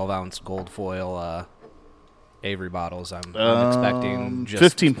the 12-ounce gold foil Avery bottles, I'm expecting just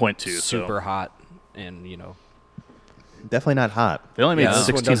 15.2. super hot and Definitely not hot. They only made Yeah. this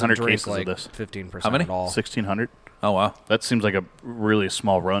one doesn't 1,600 drink cases like of this. 15% How many? at all. 1,600? Oh, wow. That seems like a really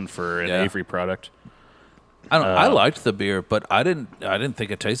small run for an Yeah. Avery product. I liked the beer, but I didn't think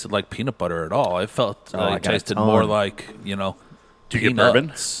it tasted like peanut butter at all. I felt I like it got a tasted ton. more like, Do you get bourbon?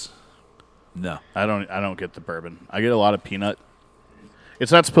 peanuts. No. I don't get the bourbon. I get a lot of peanut.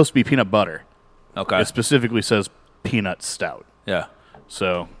 It's not supposed to be peanut butter. Okay. It specifically says peanut stout. Yeah.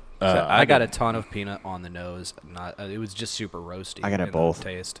 So I got a ton of peanut on the nose. It was just super roasty. I got it in the both.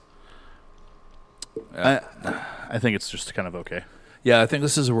 Taste. I think it's just kind of okay. Yeah, I think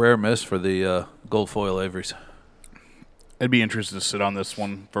this is a rare miss for the gold foil Averys. I'd be interested to sit on this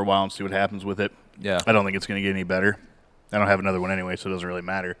one for a while and see what happens with it. Yeah. I don't think it's going to get any better. I don't have another one anyway, so it doesn't really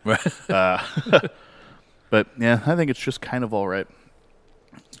matter. But yeah, I think it's just kind of all right.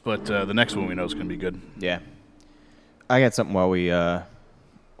 But the next one we know is going to be good. Yeah. I got something while we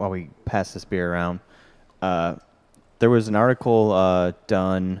pass this beer around. There was an article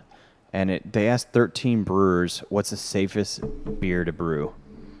done, and they asked 13 brewers what's the safest beer to brew,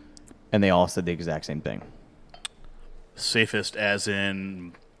 and they all said the exact same thing. Safest as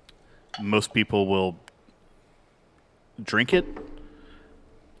in most people will drink it?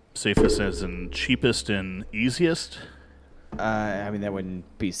 Safest as in cheapest and easiest? I mean, that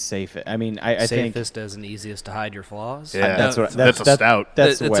wouldn't be safe. I mean, I think safest as and easiest to hide your flaws. Yeah, that's a stout.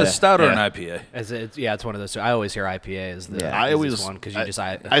 It's a stout or an IPA. It's one of those two. I always hear IPA is the I always easiest one because you just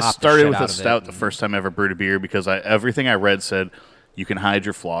I started with a stout the first time I ever brewed a beer because everything I read said you can hide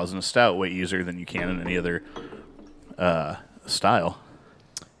your flaws in a stout way easier than you can in any other style.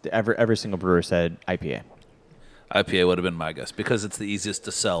 Every single brewer said IPA. IPA would have been my guess because it's the easiest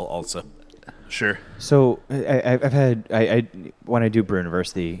to sell also. Sure. So I've had when I do Brew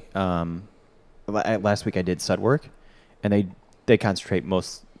University, last week I did sud work, and they concentrate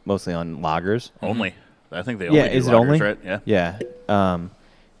mostly on lagers. Only. I think they only do is lagers, it only? right? Yeah.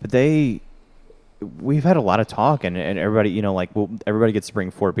 But we've had a lot of talk, and everybody, everybody gets to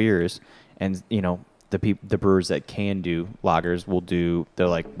bring 4 beers, and the brewers that can do lagers we'll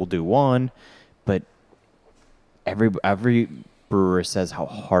do one, but every brewer says how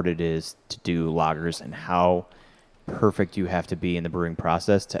hard it is to do lagers and how perfect you have to be in the brewing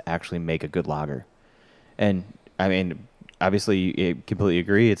process to actually make a good lager. And I mean, obviously, you completely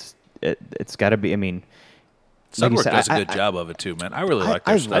agree. It's got to be. I mean, Sudwork does a good job of it too, man. I really like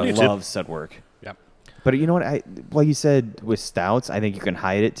their stuff. I love Sudwork. Yep. But you know what? Like you said with stouts, I think you can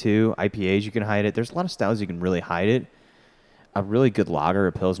hide it too. IPAs, you can hide it. There's a lot of stouts you can really hide it. A really good lager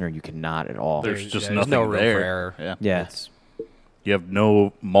or pilsner, you cannot at all. There's just there's nothing no room there. for error. Yeah. You have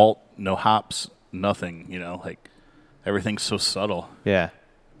no malt, no hops, nothing. Like everything's so subtle. Yeah.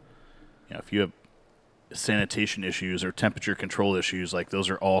 If you have sanitation issues or temperature control issues, like those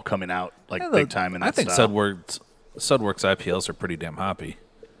are all coming out big time in that I think style. Sudworks IPLs are pretty damn hoppy.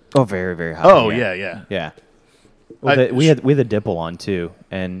 Oh, very, very hoppy. Oh, yeah. Yeah. Well, we had a Dipple on too,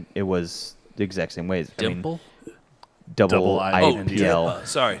 and it was the exact same ways. Dimple? Double IPL.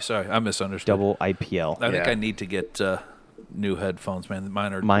 IPL. Sorry, I misunderstood. Double IPL. I think I need to get new headphones, man.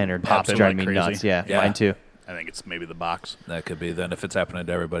 Mine are Popping driving me nuts. Yeah, mine too. I think it's maybe the box. That could be. Then if it's happening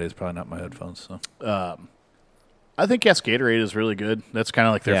to everybody, it's probably not my headphones. So. I think Cascaderade is really good. That's kind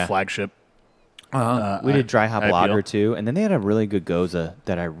of like their flagship. We did dry hop IPL. lager too, and then they had a really good Goza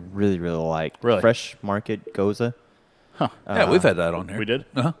that I really, really like. Really? Fresh Market Goza. Yeah, we've had that on here. We did?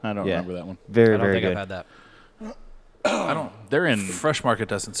 Uh-huh. I don't remember that one. Very, I don't very think good. I've had that. They're in Fresh Market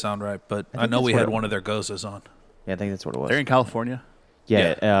doesn't sound right, but I know that's we what had it- one of their Gozas on. Yeah, I think that's what it was. they're in California.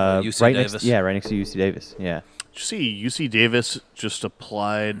 Yeah, UC right Davis. next to UC Davis. Yeah. Did you see UC Davis just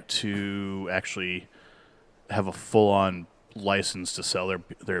applied to actually have a full-on license to sell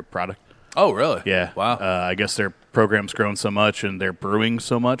their product? Oh, really? Yeah. Wow. I guess their program's grown so much and they're brewing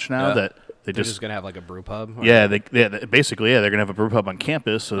so much now that They're just gonna have like a brew pub. Basically, they're gonna have a brew pub on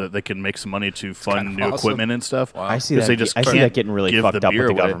campus so that they can make some money to fund new awesome. equipment and stuff. Wow. I see 'Cause that. they just I see can't that getting really give fucked the up with beer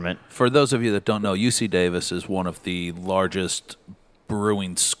the away. government. For those of you that don't know, UC Davis is one of the largest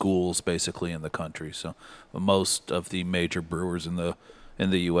brewing schools basically in the country. So most of the major brewers in the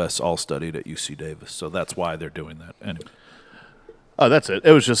U.S. all studied at UC Davis. So that's why they're doing that. Anyway. Oh, that's it.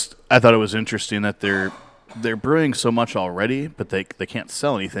 It was just I thought it was interesting that they're brewing so much already, but they can't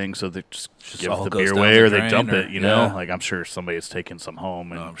sell anything, so they just give all the goes beer down away the or they drain dump or- it. You know, yeah. like I'm sure somebody's taking some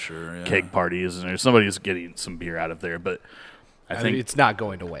home and I'm sure, yeah. keg parties and somebody's getting some beer out of there. But I think it's not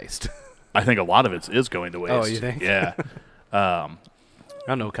going to waste. I think a lot of it is going to waste. Oh, you think? Yeah. I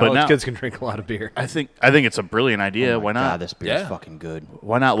don't know. College now- kids can drink a lot of beer. I think it's a brilliant idea. Why not? God, this beer is Yeah. fucking good.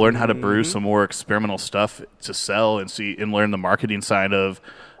 Why not learn how to brew some more experimental stuff to sell and learn the marketing side of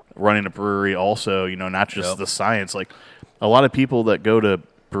running a brewery also, not just the science. Like a lot of people that go to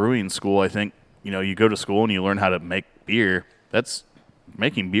brewing school, I think, you go to school and you learn how to make beer.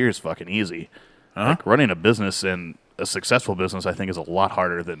 Making beer is fucking easy. Like running a business and a successful business, I think, is a lot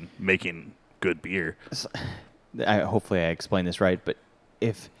harder than making good beer. Hopefully I explained this right, but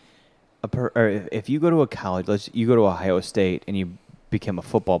if you go to a college, you go to Ohio State and you become a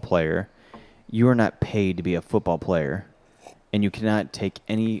football player, you are not paid to be a football player, and you cannot take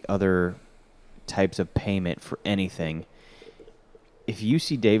any other types of payment for anything. If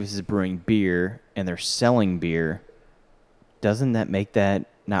UC Davis is brewing beer and they're selling beer, doesn't that make that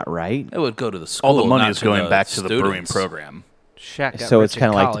not right? It would go to the school. All the money not is to going the back to the brewing students. program. Shaq got So rich it's in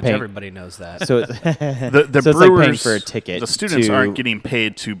kinda like the college. paying- Everybody knows that. So it's The so it's brewers, like paying for a ticket. The students to- aren't getting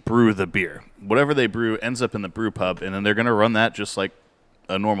paid to brew the beer. Whatever they brew ends up in the brew pub, and then they're going to run that just like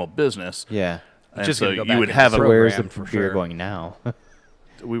a normal business. Yeah. And Just so gonna go you back would into have So a. where's the program for beer sure. going now?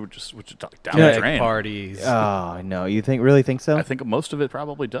 We were just down Yeah. the drain. Parties. Oh no, you really think so? I think most of it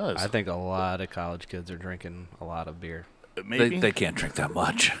probably does. I think a lot of college kids are drinking a lot of beer. Maybe. They can't drink that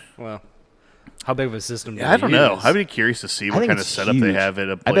much. Well, how big of a system do I don't know. use? I'd be curious to see I what think kind of it's setup they huge. have at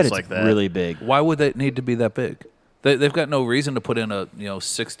a I place bet it's like that. really big. Why would they need to be that big? They've got no reason to put in a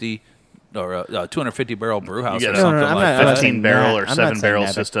 60 or a 250 barrel brew house You or get something I'm like not- that. I'm not 15 saying barrel that. or I'm 7 not barrel saying that,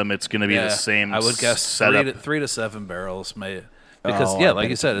 but- system. It's going to be the same. I would guess setup. 3 to 7 barrels may because Oh, yeah, I like bet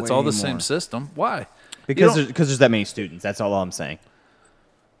you it's said, it's all way the same more. system. Why? Because there's that many students. That's all I'm saying.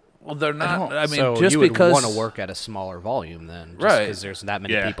 Well, they're not. I mean, so just you would because want to work at a smaller volume then, just Right. Because there's that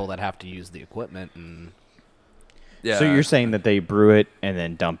many Yeah. people that have to use the equipment, and Yeah. So you're saying that they brew it and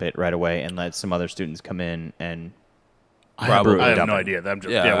then dump it right away and let some other students come in and Probably. brew it I and have dump no it. idea. I'm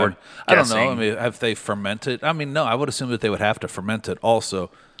just, Yeah, we're I don't know. guessing. I mean, have they fermented? I mean, no. I would assume that they would have to ferment it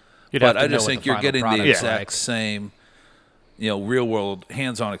also. You'd But have to I know just what think the you're final getting the product is exact like. same, real world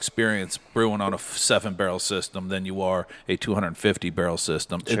hands-on experience brewing on a 7 barrel system than you are a 250 barrel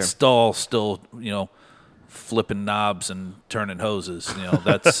system. Sure. It's still flipping knobs and turning hoses.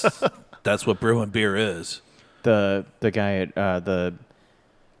 That's what brewing beer is. The guy at the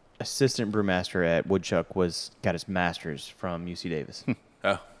assistant brewmaster at Woodchuck got his master's from UC Davis.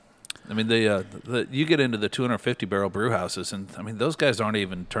 Oh. I mean, you get into the 250 barrel brew houses, and I mean, those guys aren't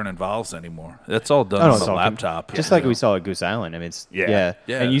even turning valves anymore. That's all done on it's the all laptop. Just like we saw at Goose Island. I mean, it's Yeah.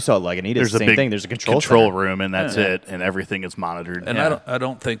 Yeah. And you saw like Anita's There's the a same big thing. There's a control center. room, and that's Yeah. it, and everything is monitored. And Yeah. I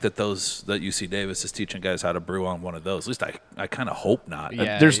don't think that UC Davis is teaching guys how to brew on one of those. At least I kind of hope not.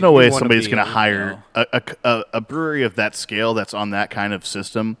 Yeah. There's no you way wanna somebody's be, going to hire a brewery of that scale that's on that kind of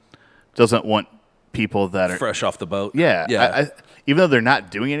system. Doesn't want people that are Fresh off the boat. Yeah, Yeah. even though they're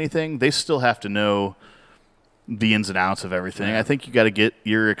not doing anything, they still have to know the ins and outs of everything. Yeah. I think you got to get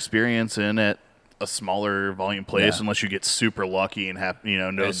your experience in at a smaller volume place, Yeah. unless you get super lucky and have know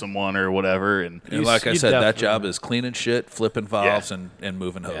And- someone or whatever. And And like I you said, that definitely- job is cleaning shit, flipping valves, and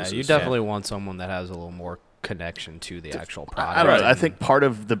moving yeah, hoses. you definitely want someone that has a little more connection to the actual product. I don't know. I and- think part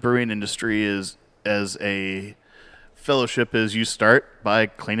of the brewing industry is as a fellowship is you start by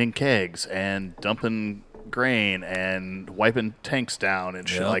cleaning kegs and dumping grain and wiping tanks down and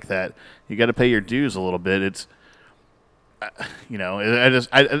shit Yeah. like that. You got to pay your dues a little bit. It's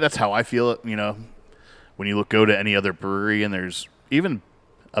that's how I feel it. When you go to any other brewery and there's even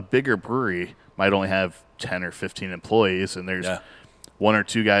a bigger brewery might only have 10 or 15 employees, and there's Yeah. 1 or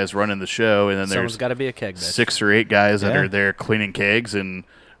 2 guys running the show, and then someone's there's got to be a keg bitch. 6 or 8 guys that Yeah. are there cleaning kegs and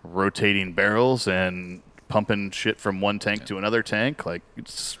rotating barrels and pumping shit from one tank to another tank. Like,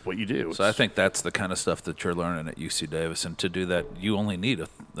 it's what you do. So I think that's the kind of stuff that you're learning at UC Davis, and to do that, you only need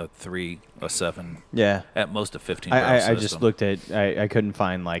a 3, a 7, Yeah. at most a 15 barrel I just system. looked at I couldn't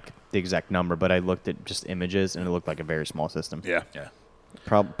find like the exact number, but I looked at just images and it looked like a very small system. Yeah. Yeah.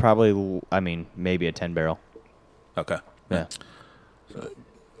 Probably I mean maybe a 10 barrel. Okay. Yeah.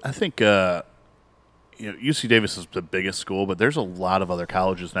 I think UC Davis is the biggest school, but there's a lot of other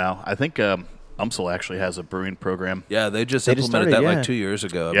colleges now. I think UMSL actually has a brewing program. Yeah, they just They just implemented started, that yeah. like 2 years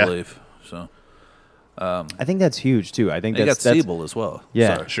ago, I Yeah. believe. So I think that's huge too. I think they got that's Siebel as well.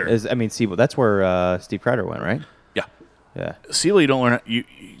 yeah. Sorry. Sure. I mean Siebel, that's where Steve Kreider went, right? Yeah. Yeah. Sealy, you don't learn.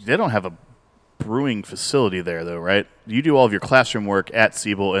 They don't have a brewing facility there, though, right? You do all of your classroom work at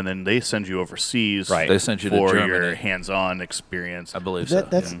Siebel, and then they send you overseas. Right. They send you to for your Germany. hands-on experience. I believe so.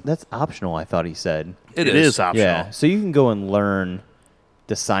 That's optional, I thought he said. It It is. is optional. Yeah. So you can go and learn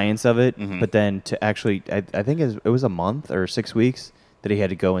the science of it, Mm-hmm. but then to actually I think it was a month or 6 weeks that he had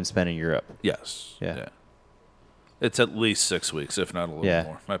to go and spend in Europe. Yes. Yeah. It's at least 6 weeks, if not a little Yeah.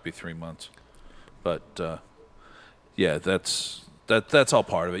 more. Might be 3 months. But yeah, that's all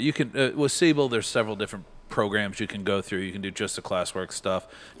part of it. You can with Siebel, there's several different programs you can go through. You can do just the classwork stuff,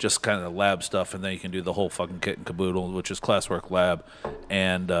 just kind of the lab stuff, and then you can do the whole fucking kit and caboodle, which is classwork, lab,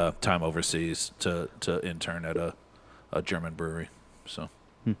 and time overseas to intern at a German brewery. So,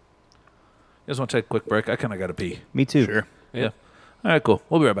 you guys want to take a quick break? I kind of got to pee. Me too. Sure. Yeah. All right, cool.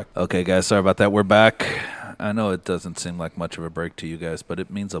 We'll be right back. Okay, guys, sorry about that. We're back. I know it doesn't seem like much of a break to you guys, but it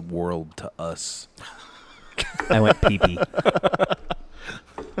means a world to us. I went pee-pee.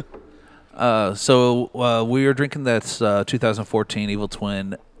 So we are drinking that 2014 Evil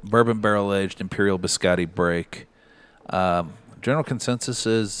Twin Bourbon Barrel Aged Imperial Biscotti Break. General consensus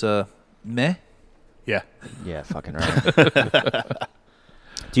is meh. Yeah. Yeah, fucking right.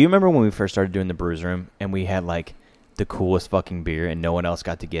 Do you remember when we first started doing the Brewsroom and we had like the coolest fucking beer and no one else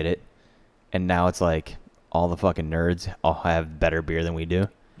got to get it? And now it's like all the fucking nerds all have better beer than we do.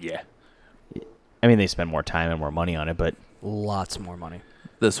 Yeah. I mean, they spend more time and more money on it, but Lots more money.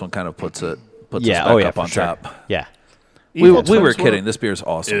 This one kind of puts us yeah, back oh yeah, up for on sure. top. Yeah, We Evil were Twin's kidding. This beer is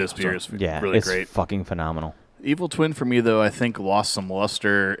awesome. This beer is yeah, really it's great. fucking phenomenal. Evil Twin for me, though, I think lost some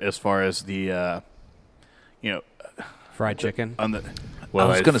luster as far as the, Fried chicken. on the. Well, I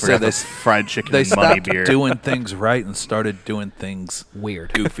was going to say forgot the they fried chicken They and money stopped beer. doing things right and started doing things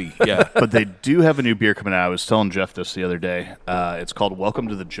Weird. goofy. Yeah. But they do have a new beer coming out. I was telling Jeff this the other day. It's called Welcome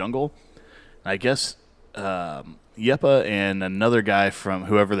to the Jungle. I guess Yepa and another guy from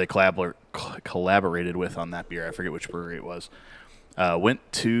whoever they collaborated with on that beer, I forget which brewery it was, went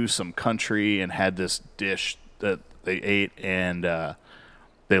to some country and had this dish that they ate, and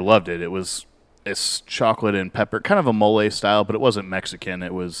they loved it. It's chocolate and pepper, kind of a mole style, but it wasn't Mexican.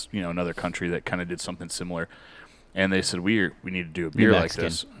 It was, another country that kind of did something similar. And they said, we need to do a beer like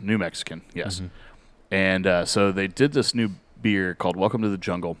this. New Mexican, yes. Mm-hmm. And so they did this new beer called Welcome to the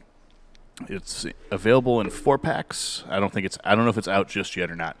Jungle. It's available in 4-packs. I don't know if it's out just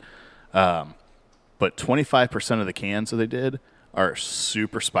yet or not. But 25% of the cans that they did are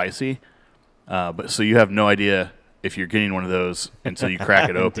super spicy. But so you have no idea if you're getting one of those until you crack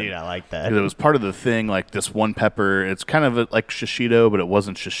it open. Dude, I like that. It was part of the thing, like this one pepper. It's kind of like shishito, but it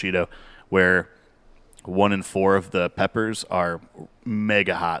wasn't shishito, where 1 in 4 of the peppers are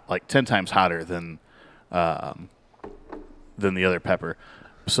mega hot, like 10 times hotter than the other pepper.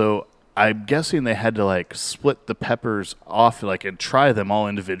 So I'm guessing they had to split the peppers off and try them all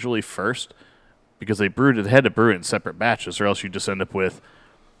individually first, because they had to brew it in separate batches, or else you just end up with.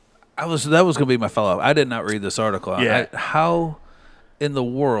 That was going to be my follow-up. I did not read this article. Yeah. How in the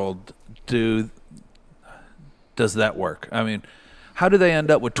world does that work? I mean, how do they end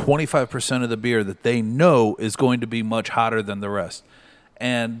up with 25% of the beer that they know is going to be much hotter than the rest?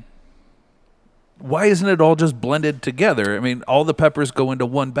 And why isn't it all just blended together? I mean, all the peppers go into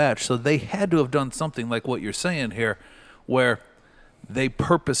one batch, so they had to have done something like what you're saying here, where they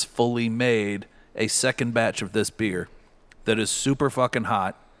purposefully made a second batch of this beer that is super fucking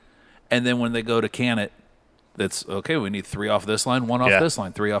hot, and then when they go to can it, that's okay. We need 3 off this line, 1 off this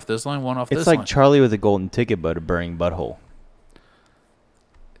line, 3 off this line, 1 off this line. It's like Charlie with a golden ticket, but a burning butthole.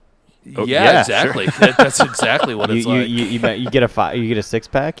 Yeah, exactly. Sure. That's exactly what it's like. You get a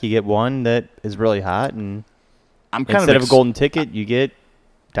 6-pack. You get one that is really hot, and instead of a golden ticket, you get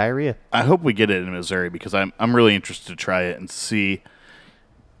diarrhea. I hope we get it in Missouri, because I'm really interested to try it and see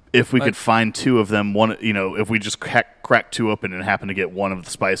if we could find 2 of them. One, if we just crack 2 open and happen to get one of the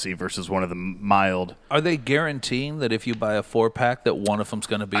spicy versus one of the mild. Are they guaranteeing that if you buy a 4-pack that one of them's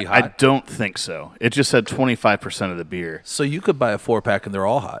going to be hot? I don't think so. It just said 25% of the beer. So you could buy a 4-pack and they're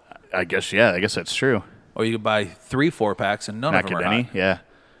all hot. I guess, yeah. I guess that's true. Or you could buy 3 4-packs and none of them are hot. Yeah.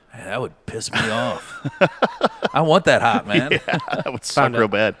 Man, that would piss me off. I want that hot, man. Yeah, that would suck real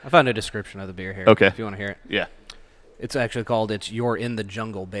bad. I found a description of the beer here. Okay. If you want to hear it. Yeah. It's actually called You're in the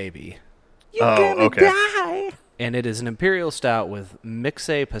Jungle, Baby. You're gonna die. And it is an imperial stout with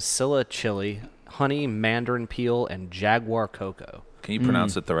Mixe Pasilla chili, honey, mandarin peel, and jaguar cocoa. Can you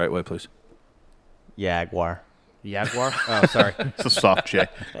pronounce it the right way, please? Jaguar. Jaguar? Oh, sorry. It's a soft J.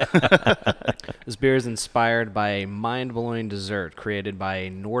 This beer is inspired by a mind-blowing dessert created by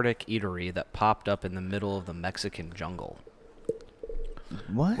a Nordic eatery that popped up in the middle of the Mexican jungle.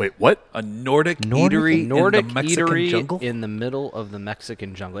 What? Wait, what? A Nordic eatery Nordic in the Mexican eatery jungle? in the middle of the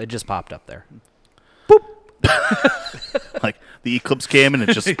Mexican jungle. It just popped up there. Like the Eclipse came and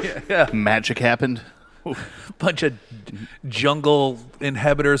it just magic happened. Bunch of jungle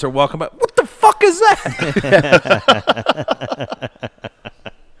inhabitants are walking by. What the fuck is that?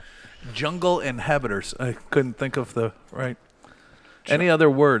 Jungle inhabitants. I couldn't think of the right. Any other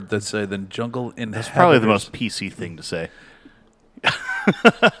word that's say than jungle inhabitants? That's probably the most PC thing to say.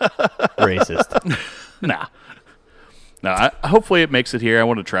 Racist. Nah. No, hopefully it makes it here. I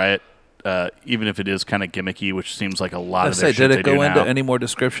want to try it, even if it is kind of gimmicky, which seems like a lot of their shit did they it go do into now. any more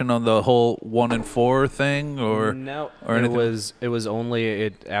description on the whole 1 and 4 thing, or No, or it anything? was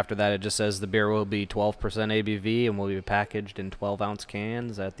only after that. It just says the beer will be 12% ABV and will be packaged in 12-ounce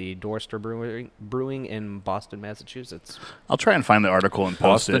cans at the Dorster Brewing in Boston, Massachusetts. I'll try and find the article and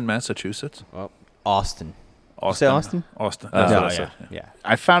post Boston, it. Massachusetts. Austin. Austin. You say Austin? Austin. No, That's what I said. yeah.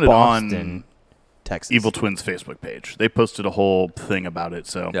 I found it Boston, on Texas. Evil Twins Facebook page. They posted a whole thing about it,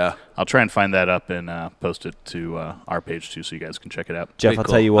 so Yeah. I'll try and find that up and post it to our page too, so you guys can check it out. Jeff, Pretty I'll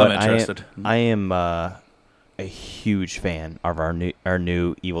cool. tell you what. I'm interested. I am a huge fan of our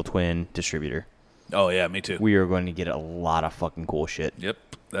new Evil Twin distributor. Oh yeah, me too. We are going to get a lot of fucking cool shit. Yep,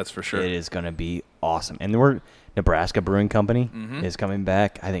 that's for sure. It is going to be awesome. And Nebraska Brewing Company is coming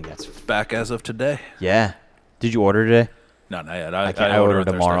back. I think that's Back as of today. yeah. Did you order today? No, not yet. I ordered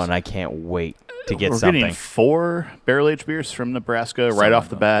tomorrow, and I can't wait to get We're something. getting 4 barrel-aged beers from Nebraska right off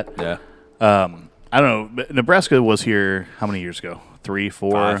the bat. Yeah. I don't know. But Nebraska was here how many years ago? 3,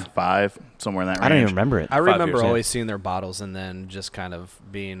 4, 5, somewhere in that range. I don't even remember it. I remember years, yeah. always seeing their bottles and then just kind of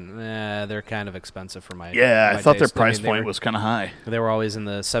being, they're kind of expensive for my Yeah, my I thought their taste. price they point were, was kind of high. They were always in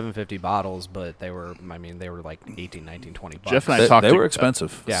the $7.50 bottles, but they were like 18, 19, 20 bucks. Jeff and I talked. They were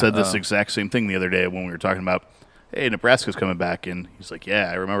expensive. Yeah. Said this exact same thing the other day when we were talking about, hey, Nebraska's coming back, and he's like, yeah,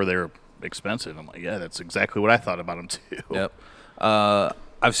 I remember they were expensive. I'm like, yeah, that's exactly what I thought about them too. Yep.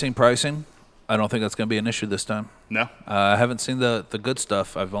 I've seen pricing. I don't think that's going to be an issue this time. No. I haven't seen the good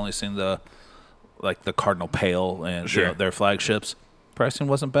stuff. I've only seen the Cardinal Pale and their flagships. Pricing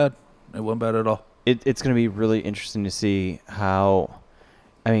wasn't bad. It wasn't bad at all. It's going to be really interesting to see how,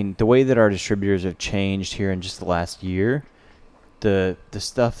 the way that our distributors have changed here in just the last year, the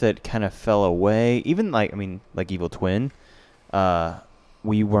stuff that kind of fell away, even like Evil Twin,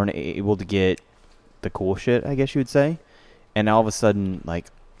 we weren't able to get the cool shit, I guess you would say. And all of a sudden, like,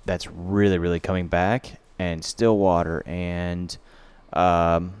 that's really, really coming back. And Stillwater and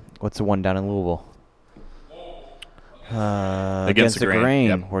what's the one down in Louisville? Against the Grain.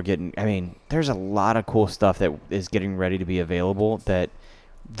 Yep. We're getting. There's a lot of cool stuff that is getting ready to be available. That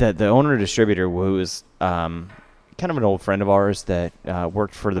the owner distributor, who is kind of an old friend of ours that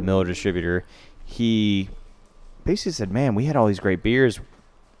worked for the Miller distributor, he basically said, "Man, we had all these great beers.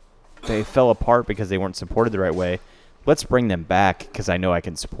 They fell apart because they weren't supported the right way. Let's bring them back because I know I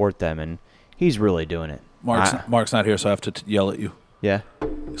can support them." And he's really doing it. Mark's not here, so I have to yell at you. Yeah.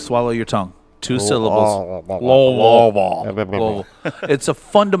 Swallow your tongue. 2 syllables. Lol. It's a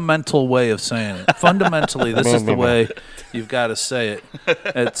fundamental way of saying it. Fundamentally, this is the way you've got to say it.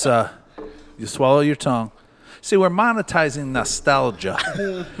 It's you swallow your tongue. See, we're monetizing nostalgia.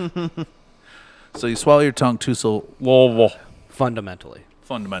 So you swallow your tongue, 2 syllables. Fundamentally,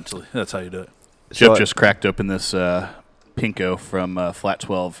 that's how you do it. Jeff just cracked open this Pinko from Flat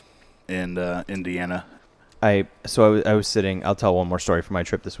 12 in Indiana. I was sitting. I'll tell one more story from my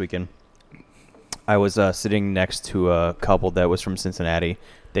trip this weekend. I was sitting next to a couple that was from Cincinnati.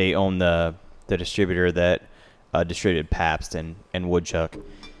 They own the distributor that distributed Pabst and Woodchuck.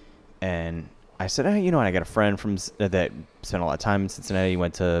 And I said, I got a friend that spent a lot of time in Cincinnati. He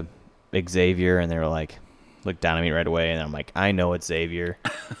went to Xavier, and they were like, looked down at me right away. And I'm like, I know it's Xavier.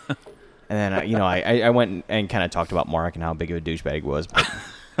 And then I went and kind of talked about Mark and how big of a douchebag he was.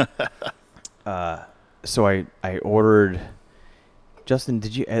 But so I ordered. Justin,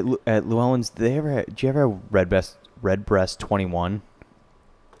 did you at Llewellyn's? Did you ever have Redbreast 21?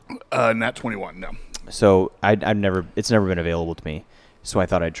 Not 21, no. So it's never been available to me. So I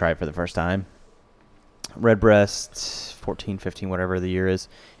thought I'd try it for the first time. Redbreast 14, 15, whatever the year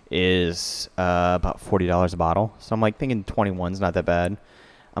is about $40 a bottle. So I'm like thinking 21's not that bad.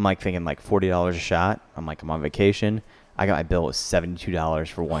 I'm like thinking like $40 a shot. I'm like, I'm on vacation. I got my bill was $72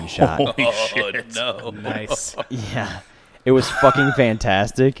 for one shot. Holy shit! No, nice. Yeah. It was fucking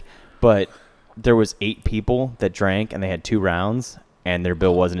fantastic, but there was 8 people that drank, and they had 2 rounds, and their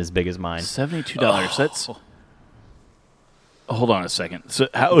bill wasn't as big as mine. $72. That's. Hold on a second. So,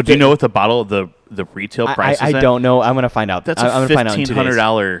 do you know what the bottle, the retail price is? I don't know. I'm gonna find out. That's I'm gonna find out in 2 days.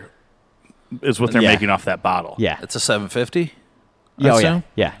 $1,500 is what they're making off that bottle. Yeah, it's a $750.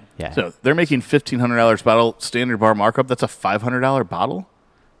 Yeah. So they're making $1,500 bottle standard bar markup. That's a $500 bottle.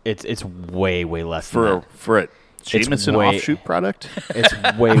 It's way less than for a Jameson offshoot product. It's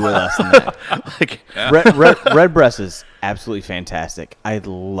way less than that. Redbreast is absolutely fantastic. I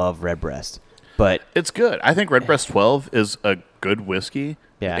love Redbreast, but it's good. I think Redbreast 12 is a good whiskey.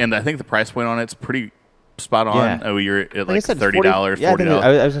 Yeah, and I think the price point on it's pretty spot on. Yeah. Oh, you're at like $30, $40. Yeah,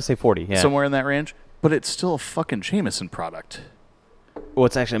 I was gonna say 40. Yeah, somewhere in that range. But it's still a fucking Jameson product. Well,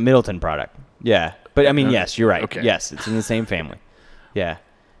 it's actually a Middleton product. Yeah, but yes, you're right. Okay. Yes, it's in the same family. Yeah.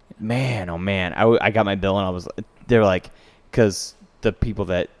 Man, oh man, I got my bill and they were like, because the people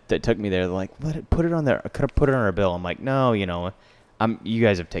that took me there, they're like, put it on there. I could have put it on our bill. I'm like, no, you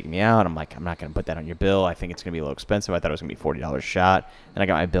guys have taken me out. I'm like, I'm not gonna put that on your bill. I think it's gonna be a little expensive. I thought it was gonna be $40 a shot. And I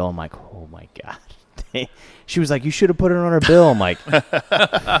got my bill. I'm like, oh my god. She was like, you should have put it on our bill. I'm like,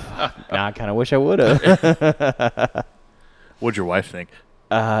 I kind of wish I would have. What'd your wife think?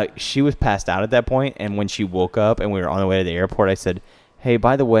 She was passed out at that point, and when she woke up and we were on the way to the airport, I said, hey,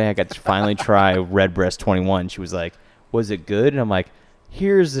 by the way, I got to finally try Redbreast 21. She was like, was it good? And I'm like,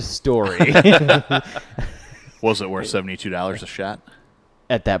 here's the story. Was it worth $72 a shot?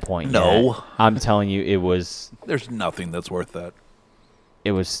 At that point, no. Yeah. I'm telling you, it was. There's nothing that's worth that.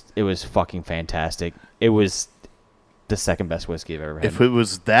 It was fucking fantastic. It was the second best whiskey I've ever had. If it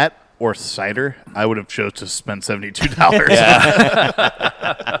was that or cider, I would have chose to spend $72.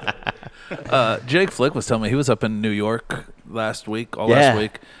 Yeah. Jake Flick was telling me he was up in New York last week, last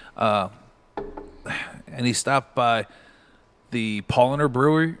week, and he stopped by the Polliner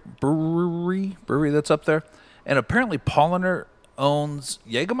brewery that's up there, and apparently Polliner owns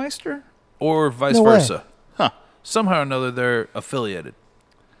Jägermeister or vice versa. Huh. Somehow or another, they're affiliated.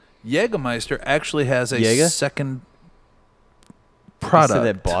 Jägermeister actually has a second product. I said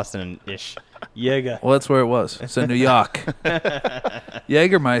that Boston-ish. Jaeger. Well, that's where it was. It's in New York.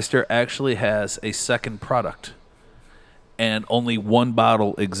 Jägermeister actually has a second product, and only one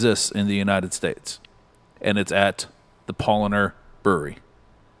bottle exists in the United States, and it's at the Paulaner Brewery.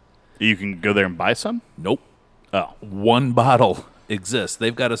 You can go there and buy some? Nope. Oh. One bottle exists.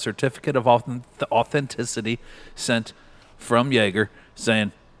 They've got a certificate of authenticity sent from Jaeger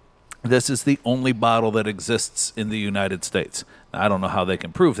saying this is the only bottle that exists in the United States. Now, I don't know how they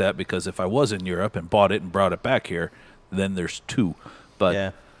can prove that, because if I was in Europe and bought it and brought it back here, then there's two.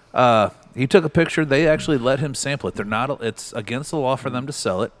 But he took a picture. They actually let him sample it. It's against the law for them to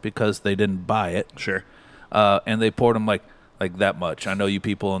sell it because they didn't buy it. Sure. And they poured them like that much. I know you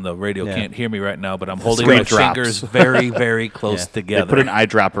people on the radio can't hear me right now, but I'm holding Straight my drops. fingers very, very close together. They put an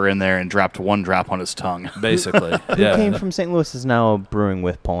eyedropper in there and dropped one drop on his tongue. Basically. Who came from St. Louis is now brewing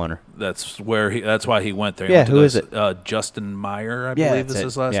with Paulaner. That's why he went there. Yeah, who is it? Justin Meyer, I Yeah, believe that's is it.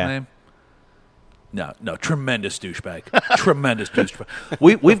 his last Yeah. name. No, tremendous douchebag. Tremendous douchebag.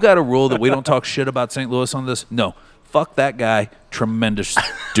 We've got a rule that we don't talk shit about St. Louis on this. No, fuck that guy. Tremendous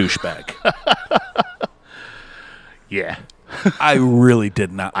douchebag. Yeah. I really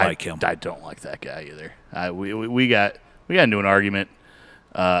did not like him. I don't like that guy either. We got into an argument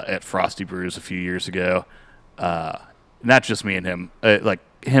at Frosty Brews a few years ago. Not just me and him, like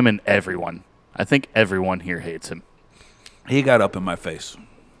him and everyone. I think everyone here hates him. He got up in my face.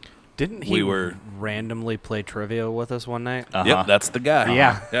 Didn't he randomly play trivia with us one night? Uh-huh. Yep, that's the guy.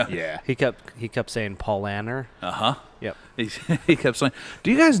 Yeah. He kept saying Paulaner. Uh-huh. Yep. He kept saying,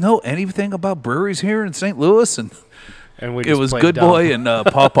 "Do you guys know anything about breweries here in St. Louis?" And we it just was played Good dumb. Boy and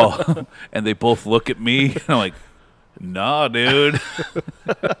Pawpaw, and they both look at me, and I'm like, "Nah, dude."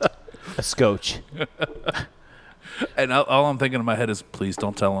 A scotch. And all I'm thinking in my head is, "Please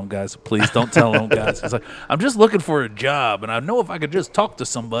don't tell them, guys. Please don't tell them, guys." It's like, I'm just looking for a job, and I know if I could just talk to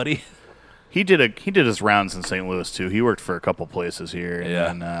somebody. He did his rounds in St. Louis too. He worked for a couple places here.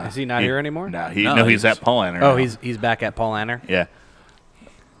 Yeah. And, Is he not here anymore? No, No, he's at Paulaner. Oh, now. he's back at Paulaner. Yeah.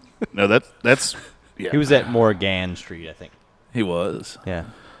 No, that's yeah. He was at Morgan Street, I think. He was. Yeah.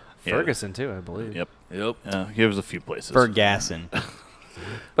 Yeah. Ferguson too, I believe. Yep. Yep. He was a few places. Fergasson.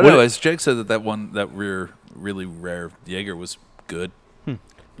 But anyways, Jake said that really rare Jaeger was good.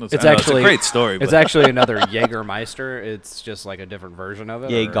 It's I know, actually a great story. It's but- actually another Jägermeister. It's just like a different version of it. or-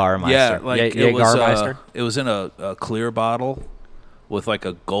 Jägermeister. Yeah, like it was. Jägermeister? It was in a clear bottle with like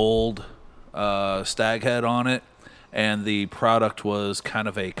a gold stag head on it, and the product was kind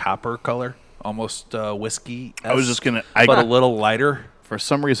of a copper color, almost whiskey. I was just gonna. but a little lighter. For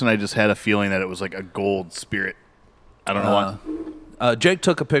some reason, I just had a feeling that it was like a gold spirit. I don't know why. Jake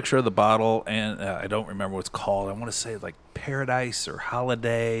took a picture of the bottle, and I don't remember what it's called. I want to say like Paradise or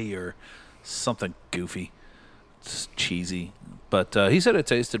Holiday or something goofy. It's cheesy. But he said it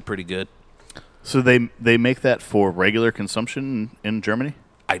tasted pretty good. So they make that for regular consumption in Germany?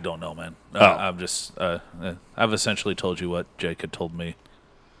 I don't know, man. Oh. I'm just I've essentially told you what Jake had told me.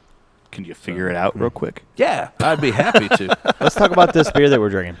 Can you figure it out real quick? Yeah, I'd be happy to. Let's talk about this beer that we're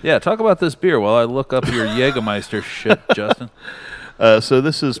drinking. Yeah, talk about this beer while I look up your Jägermeister shit, Justin. So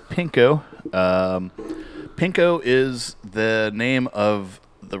this is Pinko. Pinko is the name of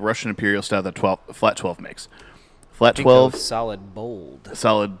the Russian Imperial Stout that Flat 12 makes. Flat Pinko 12 solid bold.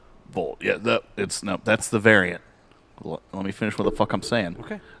 solid bold. Yeah, that's the variant. Let me finish what the fuck I'm saying.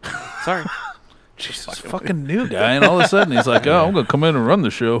 Okay. Sorry. Jesus, fucking new guy, and all of a sudden he's like, "Oh, I'm gonna come in and run the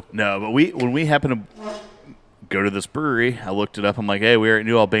show." No, but when we happened to go to this brewery, I looked it up. I'm like, hey, we're at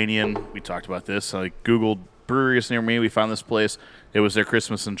New Albanian. We talked about this. I Googled breweries near me. We found this place. It was their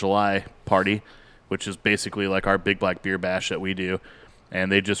Christmas in July party, which is basically like our Big Black Beer Bash that we do.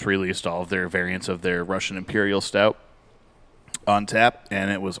 And they just released all of their variants of their Russian Imperial Stout on tap, and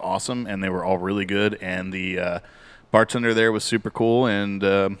it was awesome, and they were all really good. And the bartender there was super cool,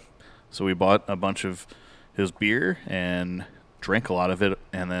 and so we bought a bunch of his beer and drank a lot of it,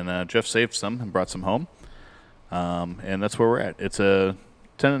 and then Jeff saved some and brought some home. And that's where we're at. It's a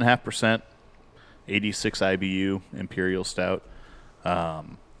 10.5%, 86 IBU Imperial Stout.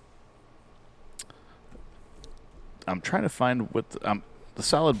 I'm trying to find what the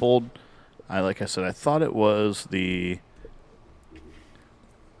solid bold. Like I said, I thought it was the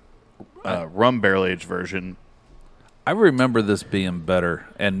rum barrel aged version. I remember this being better,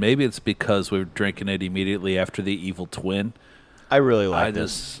 and maybe it's because we were drinking it immediately after the Evil Twin. I really like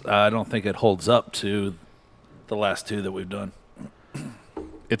this. I don't think it holds up to the last two that we've done.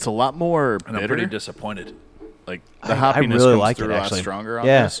 It's a lot more And bitter. I'm pretty disappointed. Like the I hoppiness really comes like through it, a lot actually. stronger on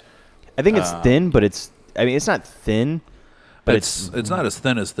Yeah. this. I think it's thin, but it's not thin, but It's not as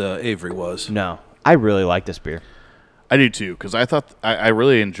thin as the Avery was. no. I really like this beer. I do too, because I thought I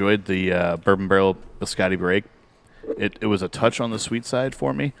really enjoyed the Bourbon Barrel Biscotti Break. It was a touch on the sweet side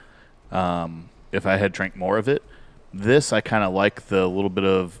for me. If I had drank more of it, this I kind of like the little bit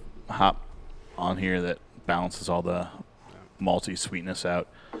of hop on here that balances all the malty sweetness out.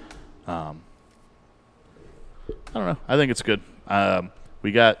 I don't know. I think it's good.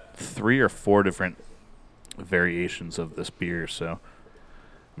 We got 3 or 4 different variations of this beer, so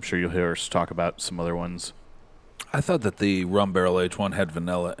I'm sure you'll hear us talk about some other ones. I thought that the rum barrel aged one had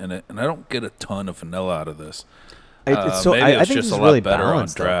vanilla in it, and I don't get a ton of vanilla out of this. Maybe it's I think just it's a really lot better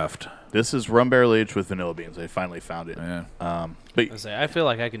balanced, on draft. This is rum barrel aged with vanilla beans. I finally found it. Yeah. But I feel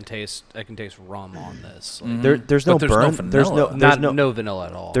like I can taste rum on this. Like, There's no But there's burn. no there's vanilla. no no vanilla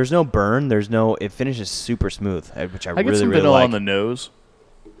at all. There's no burn. It finishes super smooth, which I I get really some really vanilla like. on the nose,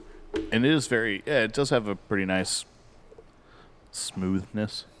 and it is very. Yeah, it does have a pretty nice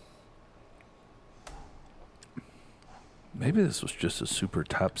smoothness. Maybe this was just a super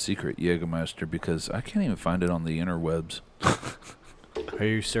top secret Jägermeister because I can't even find it on the interwebs. Are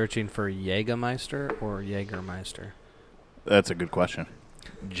you searching for Jägermeister or Jägermeister? That's a good question.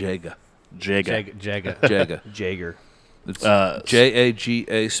 Jaga. Jaga. Jaga. Jaeger. It's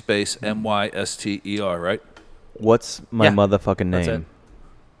Jaga space Myster, right? What's my Yeah, motherfucking that's name? it.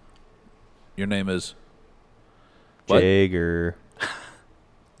 Your name is what? Jaeger.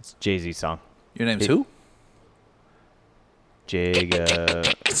 It's Jay-Z song. Your name's who? Jaeger.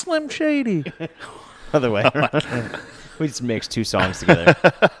 Slim Shady. Other way. We just mixed 2 songs together.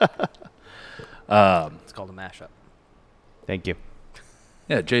 It's called a mashup. Thank you.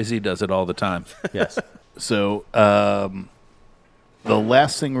 Yeah, Jay-Z does it all the time. Yes. So the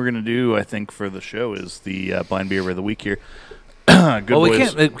last thing we're gonna do, I think, for the show is the blind beer of the week here. Good Well, we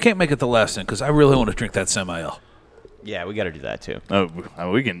boys. can't make it the last thing because I really want to drink that semi-ale. Yeah, we got to do that too.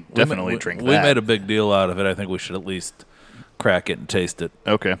 Oh, we can definitely drink that. We made a big deal out of it. I think we should at least crack it and taste it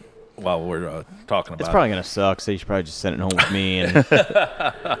Okay. while we're talking about It's it. probably gonna suck, so you should probably just send it home with me, and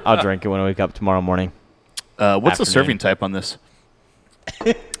I'll drink it when I wake up tomorrow morning. What's the Afternoon. serving type on this?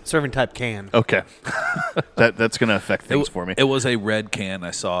 Serving type can. Okay. That's gonna affect things for me. It was a red can. I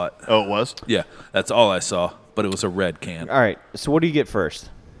saw it. Oh, it was? Yeah, that's all I saw. But it was a red can. All right. So what do you get first?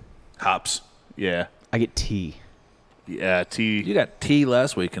 Hops. Yeah. I get tea. Yeah, tea. You got tea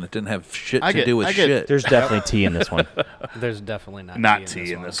last week, and it didn't have shit I to get- do with I get- shit. There's definitely tea in this one. There's definitely not Not tea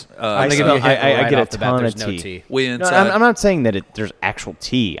tea in one. this. I think get if you hit I right get a off the bat, ton there's of no tea. tea. We No, inside. I'm not saying that there's actual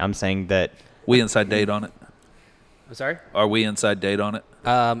tea. I'm saying that We inside date on it. I'm sorry. Are we inside date on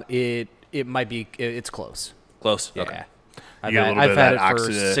it? It might be. It's close. Close. Yeah. Okay. I've You get a had, little I've bit had of that it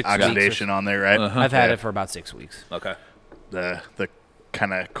for 6 weeks. oxidation on there, right? I've had Yeah. it for about 6 weeks. Okay. The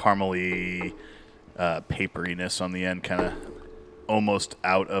kind of caramely paperiness on the end, kind of almost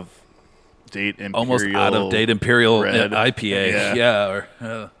out of date imperial. Almost out of date imperial red. IPA. Yeah.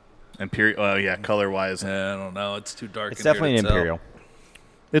 Or Imperial. Oh yeah, color wise, I don't know. It's too dark. it's in here definitely to an tell. imperial.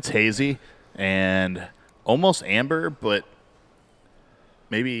 it's hazy and almost amber, but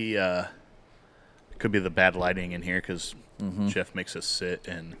maybe it could be the bad lighting in here because Jeff makes us sit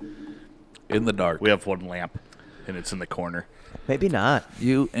and In the dark. we have one lamp and it's in the corner. Maybe not.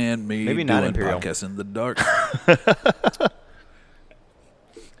 You and me Maybe doing not imperial. podcasts in the dark. Should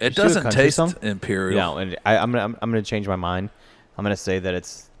It we do a doesn't country taste song? imperial. No, and I'm gonna change my mind. I'm gonna say that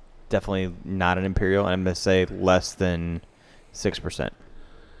it's definitely not an imperial, and I'm gonna say less than 6%.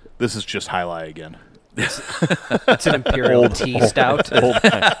 This is just highlight again. It's an imperial tea stout.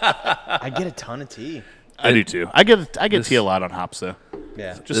 I get a ton of tea. I do too. I get tea a lot on hops though.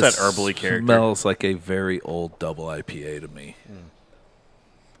 Yeah. Just This that herbally character. Smells like a very old double IPA to me.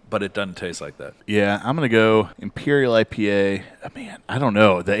 But it doesn't taste like that. Yeah, I'm gonna go Imperial IPA. Man, I don't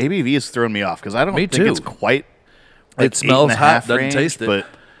know. The ABV is throwing me off because I don't Me think too. it's quite. Like It smells 8.5 hot, doesn't range, taste it. But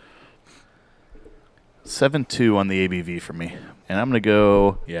 7.2 on the ABV for me, and I'm gonna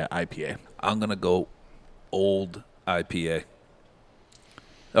go IPA. I'm going to go old IPA.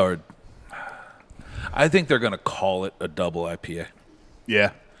 Or I think they're going to call it a double IPA.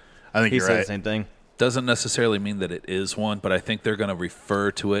 Yeah, I think He you're said right. the same thing. Doesn't necessarily mean that it is one, but I think they're going to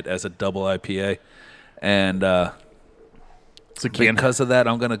refer to it as a double IPA. And It's a can. because of that,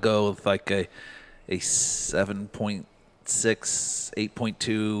 I'm going to go with like a 7.6,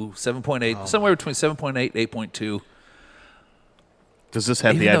 8.2, 7.8, somewhere between 7.8, 8.2. Does this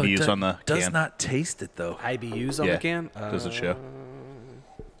have the Even though IBUs it on the does can? not taste it, though. IBUs on Yeah. the can. Does it show?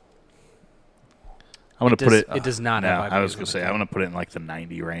 I'm gonna It put does- it. it does not No, have I was IBUs gonna on say the I'm can. gonna put it in like the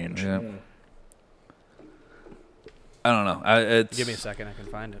 90 range. Yeah. I don't know. It's, Give me a second. I can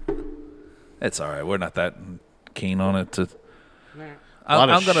find it. It's all right. We're not that keen on it. A lot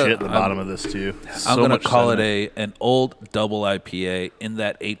of shit at the bottom of this, too. I'm going to call it an old double IPA in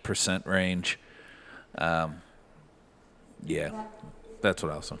that 8% range. Yeah, that's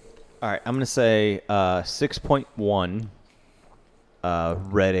what I'll say. All right, I'm going to say 6.1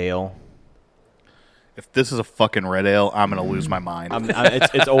 red ale. If this is a fucking red ale, I'm going to lose my mind.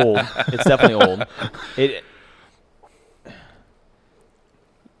 It's old. It's definitely old.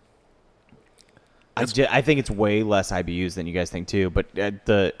 I think it's way less IBUs than you guys think too. But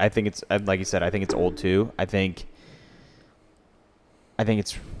I think it's like you said. I think it's old too. I think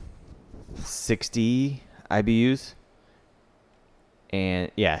it's 60 IBUs.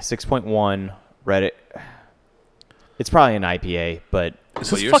 And yeah, 6.1 Reddit. It's probably an IPA, but is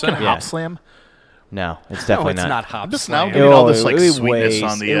this fucking Hop Slam? No, it's definitely not. It's not Hop Slam. Now getting all this like sweetness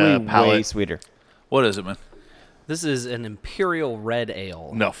on the palate. Way sweeter. What is it, man? This is an Imperial Red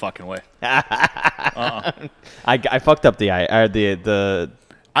Ale. No fucking way. I fucked up the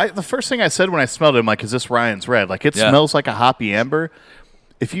first thing I said when I smelled it, I'm like, is this Ryan's Red? Like, it smells like a hoppy amber.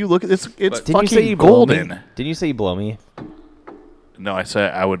 If you look at this, it's fucking golden. Didn't you say you blow me? No, I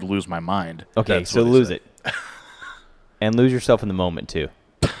said I would lose my mind. Okay, That's so lose it. And lose yourself in the moment, too.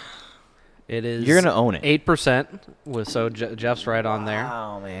 It is. You're going to own it. 8%. So Jeff's right on there.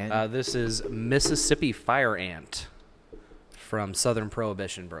 Oh, man. This is Mississippi Fire Ant from Southern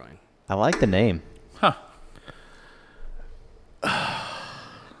Prohibition Brewing. I like the name. Huh.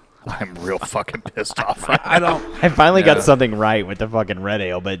 I'm real fucking pissed off. I finally got something right with the fucking red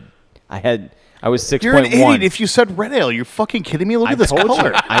ale, but I was 6.1. You're an idiot if you said red ale. You're fucking kidding me? Look at this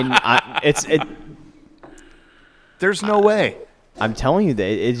color. There's no way. I'm telling you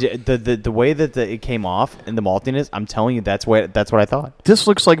that the way that it came off and the maltiness. I'm telling you that's what I thought. This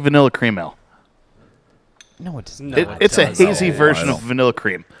looks like vanilla cream ale. No, it doesn't. It's a hazy version of vanilla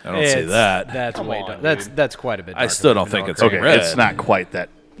cream. I don't see that. That's way dark. That's quite a bit. I still don't think it's okay. red. It's not quite that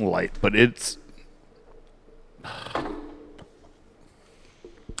light, but it's.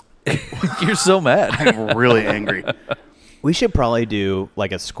 You're so mad. I'm really angry. We should probably do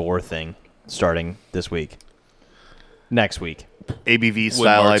like a score thing starting this week. Next week. ABV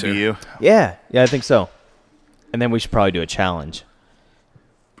style IBU. Yeah, I think so. And then we should probably do a challenge.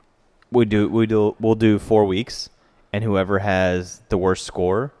 We'll do 4 weeks, and whoever has the worst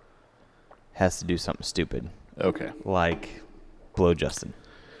score has to do something stupid. Okay. Like blow Justin.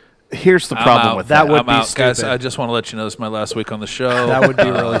 Here's the problem with that. Would be out, stupid. Guys, I just want to let you know this is my last week on the show. That would be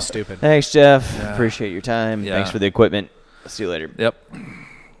really stupid. Thanks, Jeff. Appreciate your time. Yeah. Thanks for the equipment. See you later. Yep.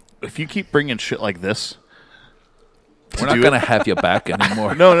 If you keep bringing shit like this, we're not going to have you back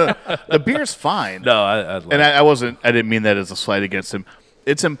anymore. No. The beer's fine. No, I wasn't. I didn't mean that as a slight against him.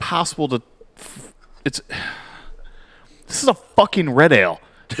 It's impossible to. This is a fucking red ale.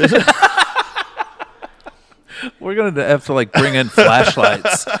 We're going to have to like bring in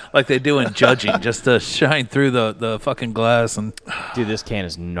flashlights like they do in judging just to shine through the fucking glass. And Dude, this can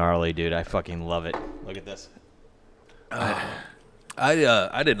is gnarly, dude. I fucking love it. Look at this.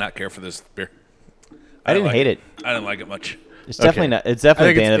 I did not care for this beer. I didn't hate it. I didn't like it much. It's definitely not. It's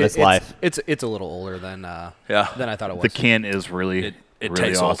definitely the end of its life. It's a little older than I thought it was. The can is really it really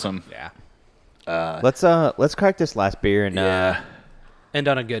tastes awesome. Yeah. Let's crack this last beer and And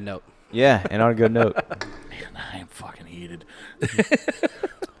on a good note. Yeah, and on a good note. Man, I am fucking heated.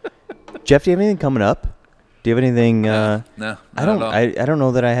 Jeff, do you have anything coming up? Do you have anything? No, I don't. I don't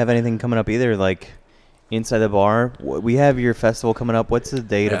know that I have anything coming up either. Like inside the bar, we have your festival coming up. What's the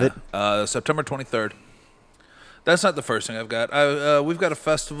date of it? September 23rd. That's not the first thing I've got. We've got a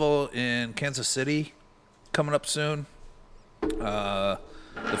festival in Kansas City coming up soon. The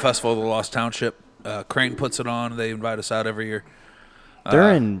Festival of the Lost Township. Crane puts it on. They invite us out every year.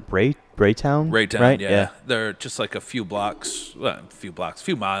 They're in Raytown, right? Yeah. They're just like a few miles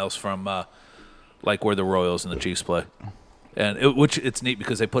from like where the Royals and the Chiefs play. And it's neat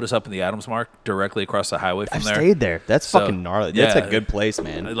because they put us up in the Adams Mark directly across the highway from there. I've stayed there. That's fucking gnarly. That's a good place,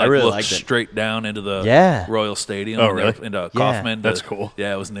 man. I really liked it. Straight down into the Royal Stadium. Oh, really? Into Kaufman. That's cool.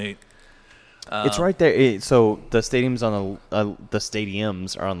 Yeah, it was neat. It's right there. So the stadiums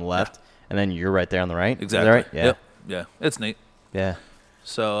are on the left, and then you're right there on the right. Exactly. Is that right? Yeah. Yep. Yeah, it's neat. Yeah.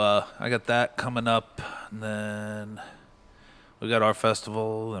 So I got that coming up, and then we got our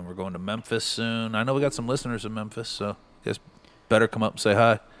festival, and we're going to Memphis soon. I know we got some listeners in Memphis, so you guys better come up and say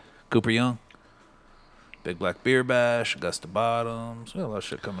hi. Cooper Young, Big Black Beer Bash, Augusta Bottoms. We got a lot of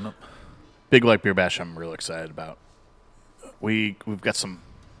shit coming up. Big Black Beer Bash, I'm real excited about. We've got some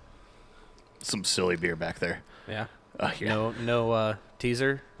silly beer back there. Yeah. No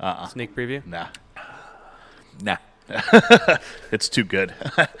teaser. Sneak preview. Nah. It's too good.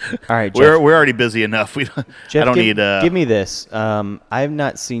 All right, we're Jeff. already busy enough. Jeff, I don't need. Give me this. I have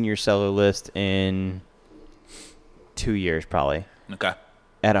not seen your cellar list in 2 years, probably. Okay.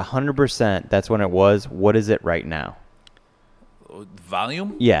 At 100%, that's when it was. What is it right now?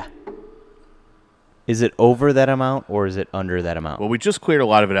 Volume? Yeah. Is it over that amount or is it under that amount? Well, we just cleared a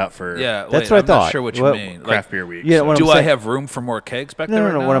lot of it out for That's wait, what I I'm thought. not sure what you What- mean. craft beer week. Yeah, so- what I'm Do I saying- have room for more kegs back there No,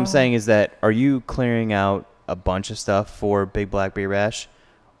 right no. now? What I'm saying is that are you clearing out a bunch of stuff for Big Black Beer Bash,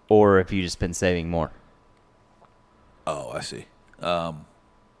 or have you just been saving more? Oh, I see. No,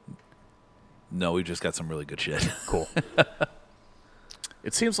 we just got some really good shit. Cool.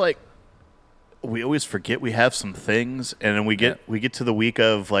 It seems like we always forget we have some things, and then we get to the week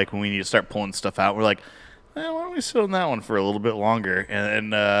of like when we need to start pulling stuff out. We're like, why don't we sit on that one for a little bit longer?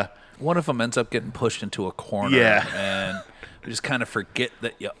 And One of them ends up getting pushed into a corner. Yeah. And we just kind of forget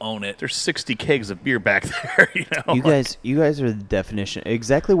that you own it. there's 60 kegs of beer back there. You know, You guys are the definition.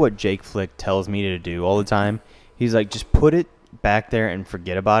 Exactly what Jake Flick tells me to do all the time. He's like, just put it back there and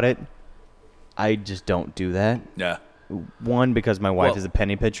forget about it. I just don't do that. Yeah. One, because my wife Well, is a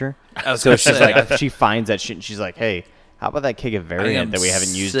penny pitcher. I was So gonna she's say, like, she finds that shit and she's like, hey, how about that keg of I am variant that we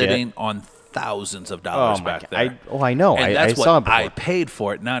haven't used sitting yet? on thousands of dollars Oh, my back God. there. I know. And I that's saw it what before. I paid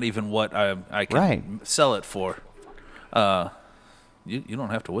for it, not even what I can Right. sell it for. You don't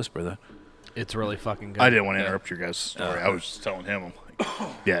have to whisper that. It's really fucking good. I didn't want to interrupt your guys' story. I was just telling him, I'm like,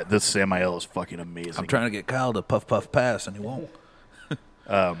 yeah, this Sam IL is fucking amazing. I'm trying to get Kyle to puff pass, and he won't.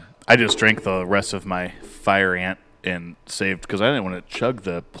 I just drank the rest of my Fire Ant and saved because I didn't want to chug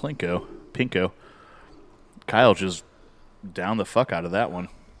the Pinko. Kyle just downed the fuck out of that one.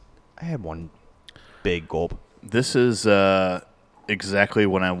 I had one big gulp. This is exactly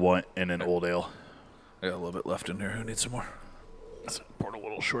what I want in an old ale. I got a little bit left in here. Who needs some more? It's poured a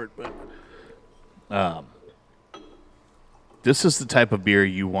little short, but this is the type of beer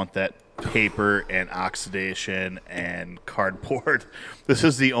you want that paper and oxidation and cardboard. This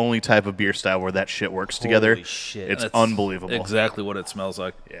is the only type of beer style where that shit works together. Holy shit. It's That's unbelievable. Exactly what it smells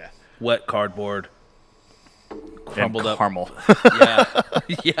like. Yeah. Wet cardboard. Crumbled and up. caramel. Yeah.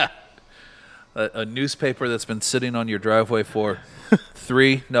 Yeah. A newspaper that's been sitting on your driveway for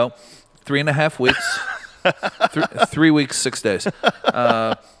 3.5 weeks. 3 weeks, 6 days.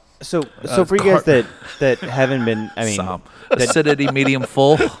 So for you guys that haven't been, I mean, Som. Acidity medium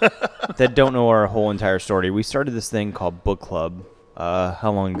full. that don't know our whole entire story, we started this thing called Book Club.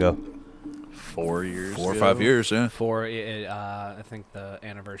 How long ago? 4 years. 4 or 5 years, yeah. I think the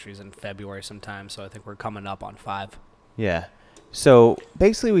anniversary is in February sometime, so I think we're coming up on 5. Yeah. So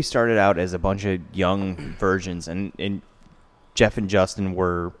basically, we started out as a bunch of young virgins, and Jeff and Justin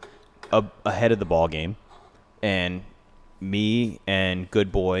were ahead of the ball game, and me and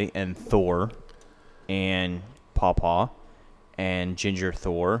Good Boy and Thor and Pawpaw and Ginger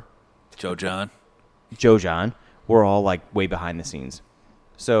Thor, Joe John were all like way behind the scenes.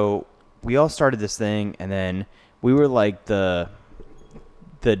 So we all started this thing, and then we were like the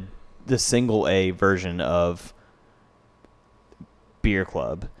single A version of Beer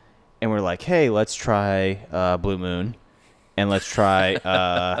Club, and we're like, hey, let's try Blue Moon, and let's try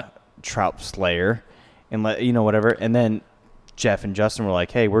Trout Slayer, and whatever. And then Jeff and Justin were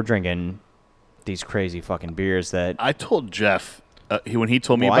like, hey, we're drinking these crazy fucking beers that I told Jeff when he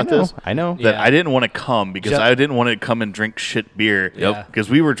told me Well, about this. I know. That Yeah. I didn't want to come because Jeff- I didn't want to come and drink shit beer. Yep. Because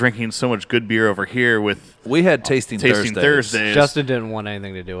we were drinking so much good beer over here with We had tasting Thursdays. Justin didn't want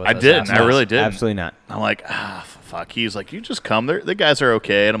anything to do with I us. didn't. I really didn't. Absolutely not. I'm like, fuck. He's like, you just come. The guys are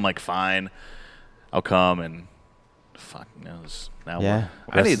okay. And I'm like, fine. I'll come. And fuck knows. Now Yeah.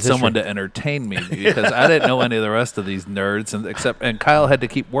 I need someone to entertain me because I didn't know any of the rest of these nerds, and Kyle had to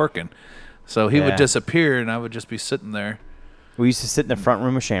keep working, so he Yeah. would disappear, and I would just be sitting there. We used to sit in the front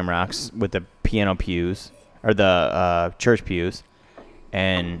room of Shamrocks with the piano pews, or the church pews,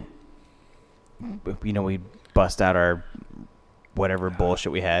 and, we'd bust out our whatever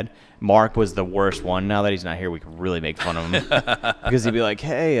bullshit we had. Mark was the worst one. Now that he's not here, we can really make fun of him. Because he'd be like,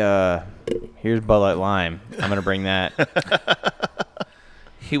 hey, here's Bud Light Lime. I'm going to bring that.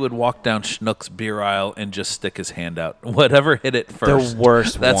 He would walk down Schnook's beer aisle and just stick his hand out. Whatever hit it first.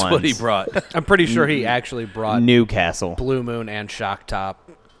 worst That's what he ones. brought. I'm pretty sure he actually brought Newcastle. Blue Moon and Shock Top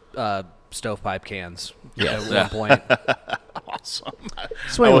stovepipe cans Yes. at one point. awesome.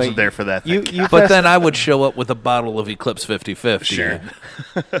 So I anyway, wasn't there for that. You But then I would show up with a bottle of Eclipse 50/50. Sure.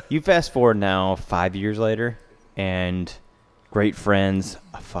 You fast forward now 5 years later, and great friends,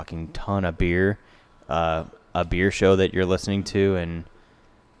 a fucking ton of beer, a beer show that you're listening to, and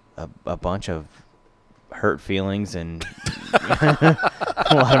a bunch of hurt feelings, and a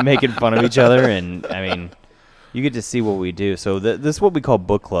lot of making fun of each other. And I mean, You get to see what we do. So this is what we call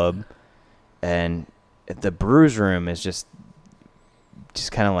book club, and the Brewsroom is just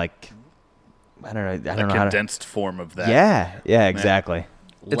kind of like, I don't know. A condensed form of that. Yeah, exactly.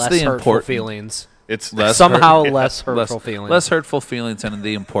 It's less the hurtful important feelings. It's less hurtful feelings. Less hurtful feelings and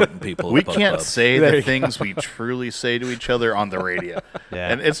the important people. We of the can't club. say the things we truly say to each other on the radio. Yeah.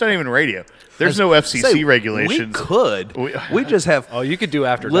 And it's not even radio. There's no FCC regulations. We could. We just have You could do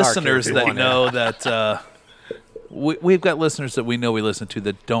after listeners dark that know that we've got listeners that we know we listen to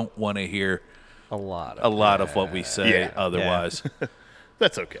that don't want to hear a lot of what we say Yeah. otherwise.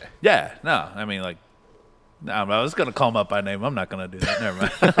 That's okay. Yeah, no, I mean, like, no, I was going to call them up by name. I'm not going to do that.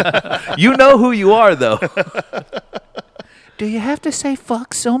 Never mind. You know who you are, though. Do you have to say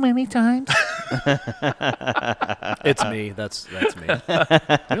fuck so many times? It's me. That's me.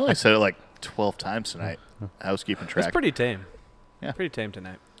 We only said it like 12 times tonight. I was keeping track. It's pretty tame. Yeah. Pretty tame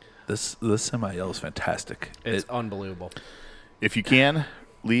tonight. This semi-yell is fantastic. It's unbelievable. If you can,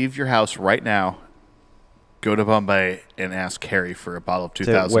 leave your house right now. Go to Bombay and ask Harry for a bottle of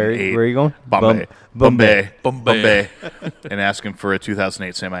 2008. Where are you going? Bombay. Bombay. And ask him for a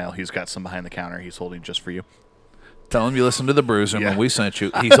 2008 Samuel. He's got some behind the counter he's holding just for you. Tell him you listen to the Brewsroom Yeah. and we sent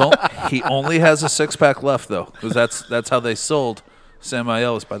you. He only has a 6-pack left, though, because that's how they sold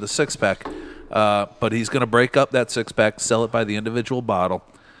Samuel's, by the 6-pack. But he's going to break up that 6-pack, sell it by the individual bottle.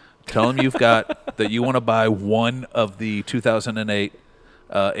 Tell him you've got that you want to buy one of the 2008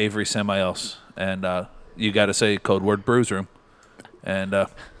 Avery Samuel's, and you got to say code word Brewsroom, and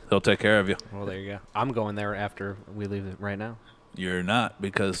he'll take care of you. Well, there you go. I'm going there after we leave it right now. You're not,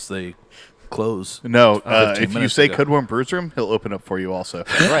 because they close. No, 15 if you minutes say ago. code word Brewsroom, he'll open up for you also.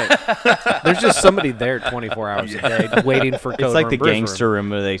 Right. There's just somebody there 24 hours a day waiting for code It's like word the Brewsroom. gangster room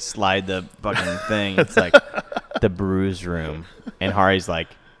where they slide the fucking thing. It's like the Brewsroom, and Hari's like,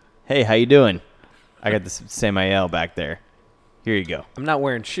 "Hey, how you doing? I got this Samuel back there. Here you go." I'm not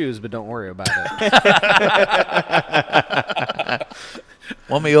wearing shoes, but don't worry about it.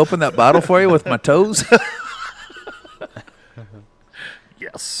 Want me to open that bottle for you with my toes?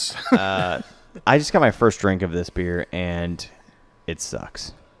 Yes. I just got my first drink of this beer, and it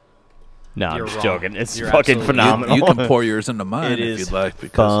sucks. No, I'm You're just wrong. joking. It's You're fucking absolutely phenomenal. You can pour yours into mine It if is you'd like,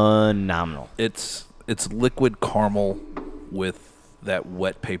 because phenomenal. it's liquid caramel with that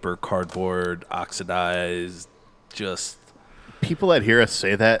wet paper cardboard oxidized. Just People that hear us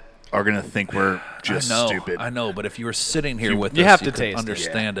say that are going to think we're just I know, stupid. I know, but if you were sitting here with You us, have to you could taste it.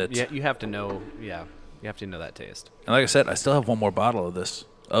 understand it. Yeah, you have to know. Yeah, you have to know that taste. And like I said, I still have one more bottle of this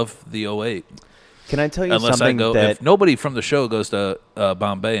of the 08. Can I tell you Unless something I go, that if nobody from the show goes to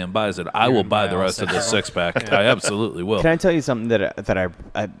Bombay and buys it, I will buy the rest of the 6-pack. I absolutely will. Can I tell you something that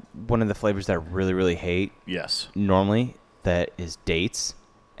I one of the flavors that I really, really hate Yes. normally, that is dates,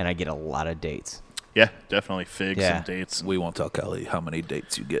 and I get a lot of dates. Yeah, definitely figs Yeah. and dates. We won't tell Kelly how many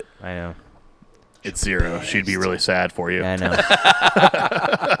dates you get. I know. It's 0. She'd be really sad for you. Yeah, I know.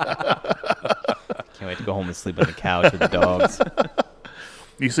 Can't wait to go home and sleep on the couch with the dogs.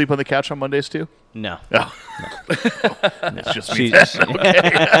 You sleep on the couch on Mondays too? No. Oh. It's just me.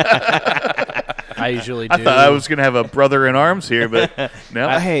 I usually do. I thought I was going to have a brother in arms here, but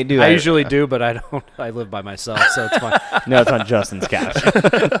no. Hey, dude. I usually do, but I don't. I live by myself, so it's fine. No, it's on Justin's couch.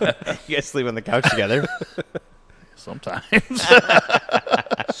 You guys sleep on the couch together? Sometimes.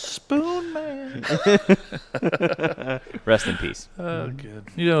 Spoon man. Rest in peace. Oh, good.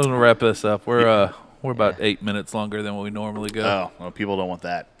 You know, to wrap this up, we're about 8 minutes longer than what we normally go. Oh, well, people don't want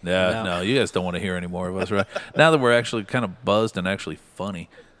that. Yeah, no, you guys don't want to hear any more of us, right? Now that we're actually kind of buzzed and actually funny.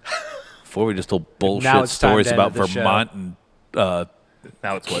 Before we just told Now bullshit it's time stories to about end the show. Vermont and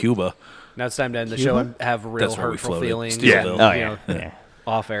Now it's what? Cuba. Now it's time to end the show and have real That's where we hurtful floated. feelings. Yeah. and, Oh, you yeah. know, Yeah.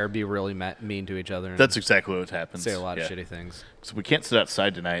 off air, be really mean to each other. And That's exactly what happens. say a lot of Yeah. shitty things. So we can't sit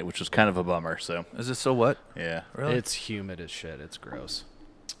outside tonight, which is kind of a bummer. So, Is it so what? yeah. Really? It's humid as shit. It's gross.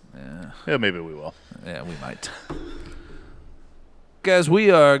 Yeah, maybe we will. Yeah, we might. Guys,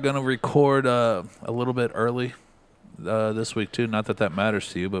 we are going to record a little bit early this week, too. Not that that matters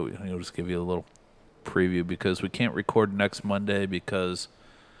to you, but we'll just give you a little preview because we can't record next Monday because,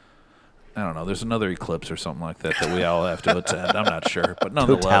 I don't know, there's another eclipse or something like that we all have to attend. I'm not sure, but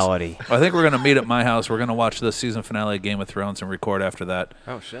nonetheless. Totality. I think we're going to meet at my house. We're going to watch the season finale of Game of Thrones and record after that.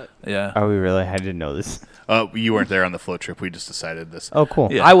 Oh shit. Yeah. Are we really? I didn't know this. You weren't there on the float trip. We just decided this. Oh, cool.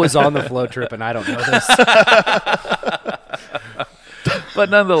 Yeah. I was on the flow trip and I don't know this. But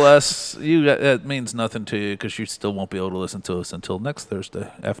nonetheless, that means nothing to you because you still won't be able to listen to us until next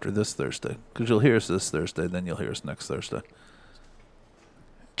Thursday, after this Thursday. Because you'll hear us this Thursday, then you'll hear us next Thursday.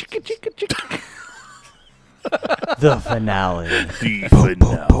 The finale. The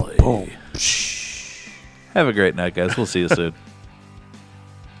finale. Have a great night, guys. We'll see you soon.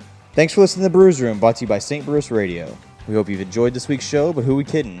 Thanks for listening to the Brewsroom, brought to you by Saint Brewis Radio. We hope you've enjoyed this week's show, but who we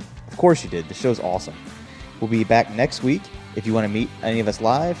kidding? Of course you did. The show's awesome. We'll be back next week. If you want to meet any of us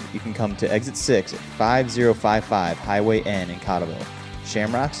live, you can come to Exit 6 at 5055 Highway N in Cottleville,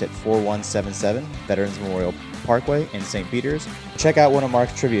 Shamrocks at 4177 Veterans Memorial Parkway in St. Peters. Check out one of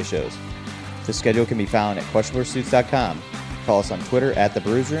Mark's trivia shows. The schedule can be found at questionablepursuits.com. Follow us on Twitter at The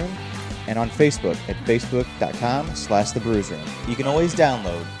Brewsroom and on Facebook at facebook.com/TheBrewsroom. You can always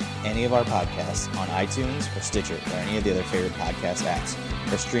download any of our podcasts on iTunes or Stitcher or any of the other favorite podcast apps,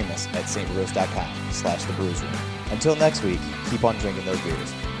 or stream us at stbrewis.com/TheBrewsroom. Until next week, keep on drinking those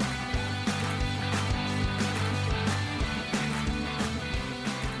beers.